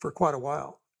sounds for quite a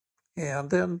while and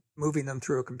then moving them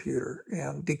through a computer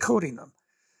and decoding them.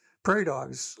 Prairie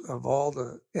dogs, of all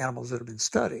the animals that have been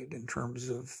studied in terms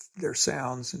of their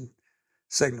sounds and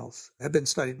signals, have been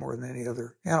studied more than any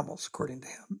other animals, according to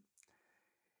him.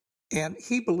 And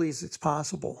he believes it's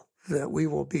possible that we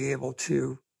will be able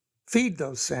to feed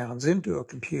those sounds into a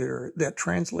computer that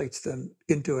translates them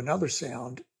into another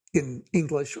sound in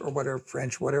English or whatever,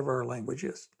 French, whatever our language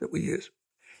is that we use.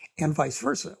 And vice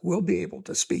versa. We'll be able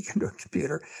to speak into a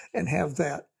computer and have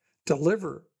that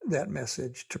deliver that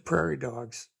message to prairie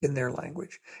dogs in their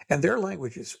language. And their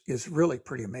language is really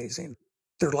pretty amazing.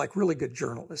 They're like really good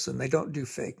journalists, and they don't do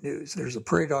fake news. There's a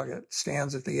prairie dog that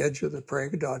stands at the edge of the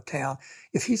prairie dog town.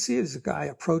 If he sees a guy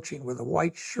approaching with a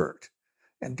white shirt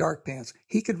and dark pants,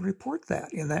 he could report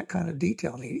that in that kind of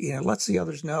detail. And he lets the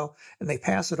others know, and they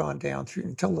pass it on down through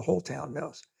until the whole town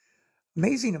knows.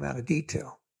 Amazing amount of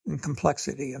detail and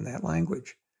complexity in that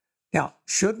language. Now,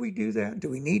 should we do that? Do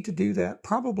we need to do that?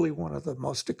 Probably one of the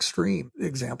most extreme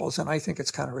examples, and I think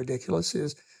it's kind of ridiculous,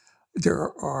 is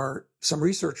there are some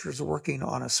researchers working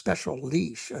on a special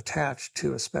leash attached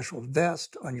to a special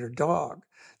vest on your dog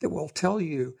that will tell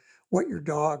you what your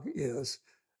dog is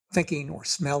thinking or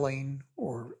smelling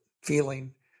or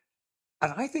feeling.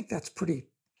 And I think that's pretty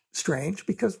strange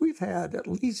because we've had at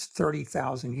least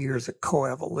 30,000 years of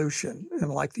coevolution.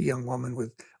 And like the young woman on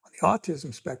the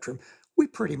autism spectrum, we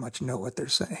pretty much know what they're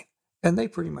saying. And they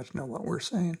pretty much know what we're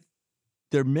saying.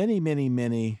 There are many, many,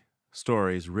 many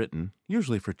stories written,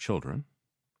 usually for children,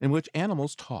 in which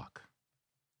animals talk.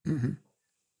 Mm-hmm.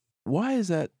 Why is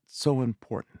that so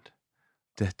important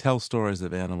to tell stories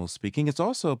of animals speaking? It's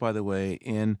also, by the way,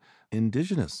 in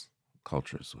indigenous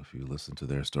cultures. If you listen to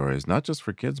their stories, not just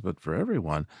for kids, but for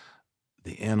everyone,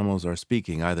 the animals are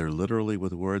speaking either literally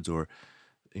with words or,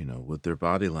 with their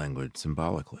body language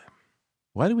symbolically.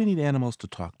 Why do we need animals to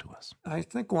talk to us? I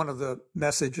think one of the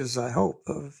messages, I hope,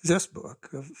 of this book,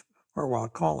 of Our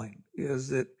Wild Calling, is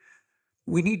that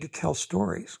we need to tell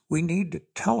stories. We need to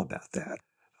tell about that.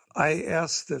 I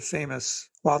asked the famous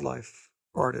wildlife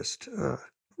artist,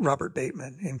 Robert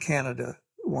Bateman, in Canada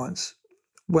once,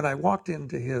 when I walked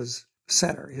into his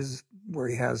center, where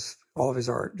he has all of his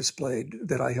art displayed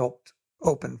that I helped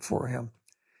open for him,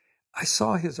 I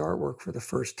saw his artwork for the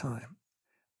first time.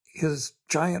 His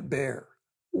giant bear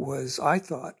was, I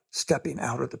thought, stepping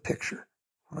out of the picture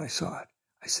when I saw it.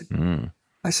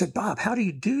 I said, Bob, how do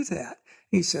you do that?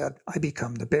 He said, I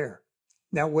become the bear.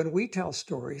 Now, when we tell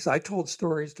stories, I told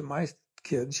stories to my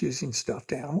kids using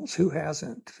stuffed animals. Who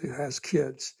hasn't? Who has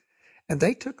kids? And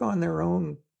they took on their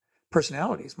own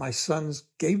personalities. My sons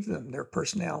gave them their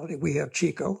personality. We have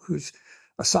Chico, who's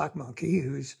a sock monkey,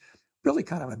 who's really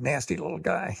kind of a nasty little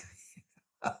guy.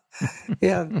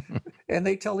 and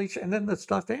they tell and then the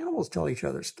stuffed animals tell each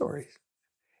other stories.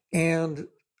 And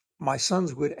my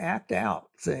sons would act out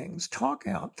things, talk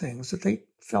out things that they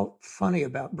felt funny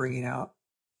about bringing out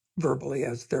verbally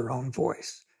as their own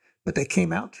voice, but they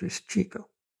came out through Chico.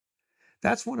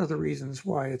 That's one of the reasons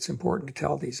why it's important to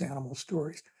tell these animal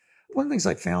stories. One of the things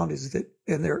I found is that,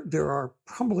 and there are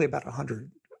probably about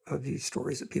 100 of these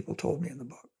stories that people told me in the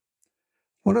book.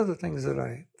 One of the things that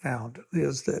I found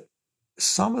is that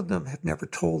some of them have never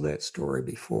told that story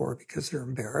before because they're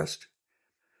embarrassed.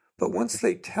 But once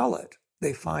they tell it,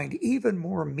 they find even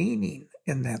more meaning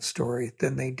in that story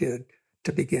than they did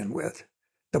to begin with.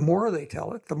 The more they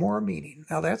tell it, the more meaning.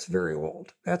 Now, that's very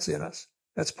old. That's in us.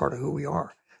 That's part of who we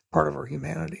are, part of our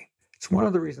humanity. It's one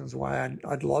of the reasons why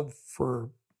I'd love for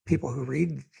people who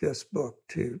read this book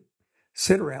to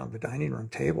sit around the dining room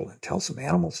table and tell some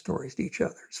animal stories to each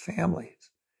other's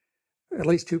families. At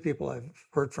least 2 people I've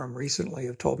heard from recently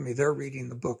have told me they're reading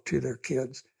the book to their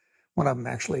kids. One of them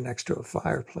actually next to a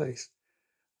fireplace.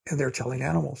 And they're telling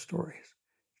animal stories.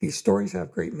 These stories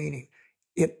have great meaning.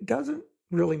 It doesn't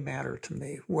really matter to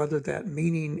me whether that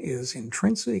meaning is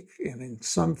intrinsic and in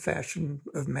some fashion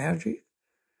of magic,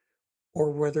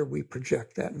 or whether we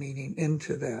project that meaning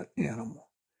into that animal.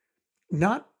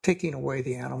 Not taking away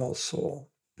the animal's soul,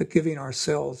 but giving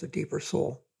ourselves a deeper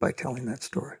soul by telling that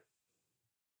story.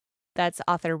 That's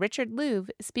author Richard Louv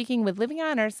speaking with Living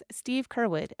on Earth's Steve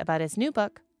Curwood about his new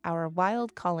book, Our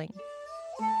Wild Calling.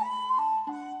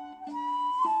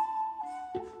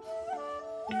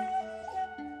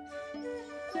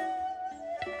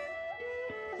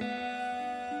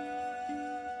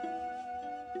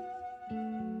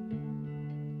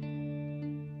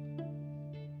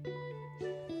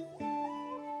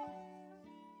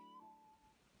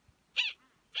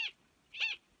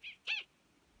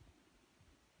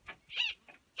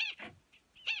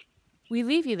 We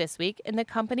leave you this week in the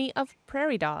company of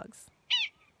prairie dogs.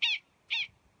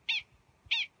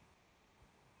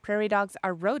 Prairie dogs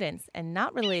are rodents and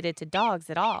not related to dogs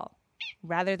at all.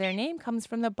 Rather, their name comes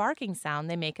from the barking sound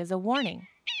they make as a warning.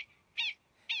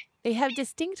 They have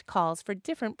distinct calls for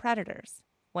different predators,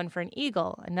 one for an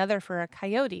eagle, another for a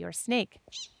coyote or snake.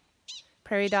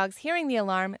 Prairie dogs hearing the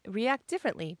alarm react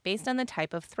differently based on the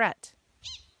type of threat.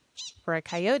 For a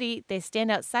coyote, they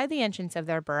stand outside the entrance of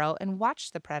their burrow and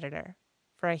watch the predator.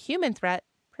 For a human threat,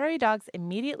 prairie dogs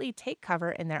immediately take cover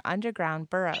in their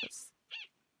underground burrows.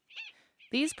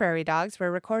 These prairie dogs were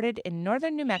recorded in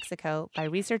northern New Mexico by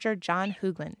researcher John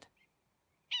Hoogland.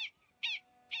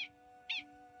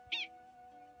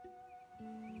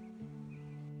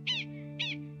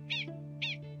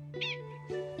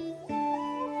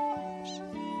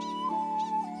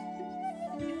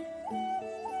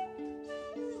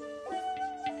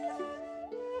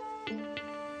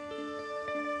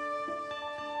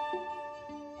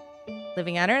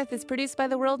 Living on Earth is produced by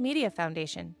the World Media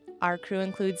Foundation. Our crew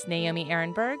includes Naomi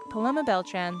Ehrenberg, Paloma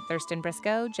Beltran, Thurston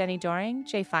Briscoe, Jenny Doring,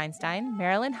 Jay Feinstein,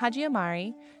 Marilyn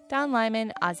Hajiamari, Don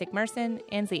Lyman, Ozik Merson,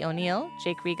 Ansley O'Neill,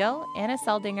 Jake Rigo, Anna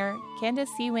Seldinger, Candace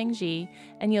C. Wing Ji,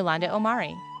 and Yolanda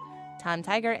Omari. Tom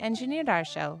Tiger engineered our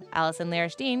show. Allison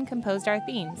Larish-Dean composed our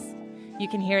themes. You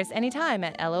can hear us anytime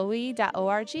at loe.org,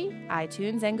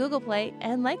 iTunes, and Google Play,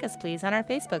 and like us please on our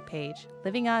Facebook page,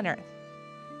 Living on Earth.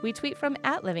 We tweet from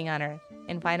 @LivingOnEarth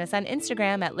and find us on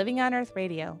Instagram at Living on Earth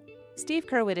Radio. Steve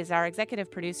Curwood is our executive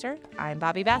producer. I'm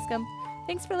Bobby Bascom.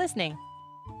 Thanks for listening.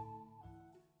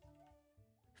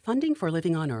 Funding for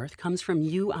Living on Earth comes from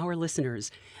you, our listeners,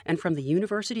 and from the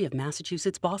University of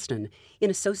Massachusetts Boston,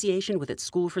 in association with its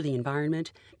School for the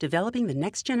Environment, developing the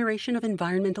next generation of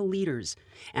environmental leaders,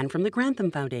 and from the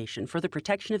Grantham Foundation for the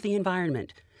Protection of the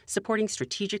Environment, supporting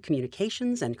strategic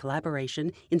communications and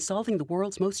collaboration in solving the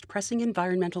world's most pressing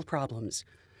environmental problems.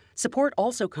 Support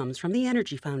also comes from the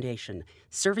Energy Foundation,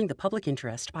 serving the public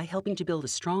interest by helping to build a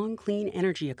strong, clean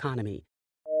energy economy.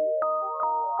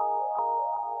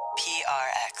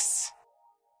 PRX.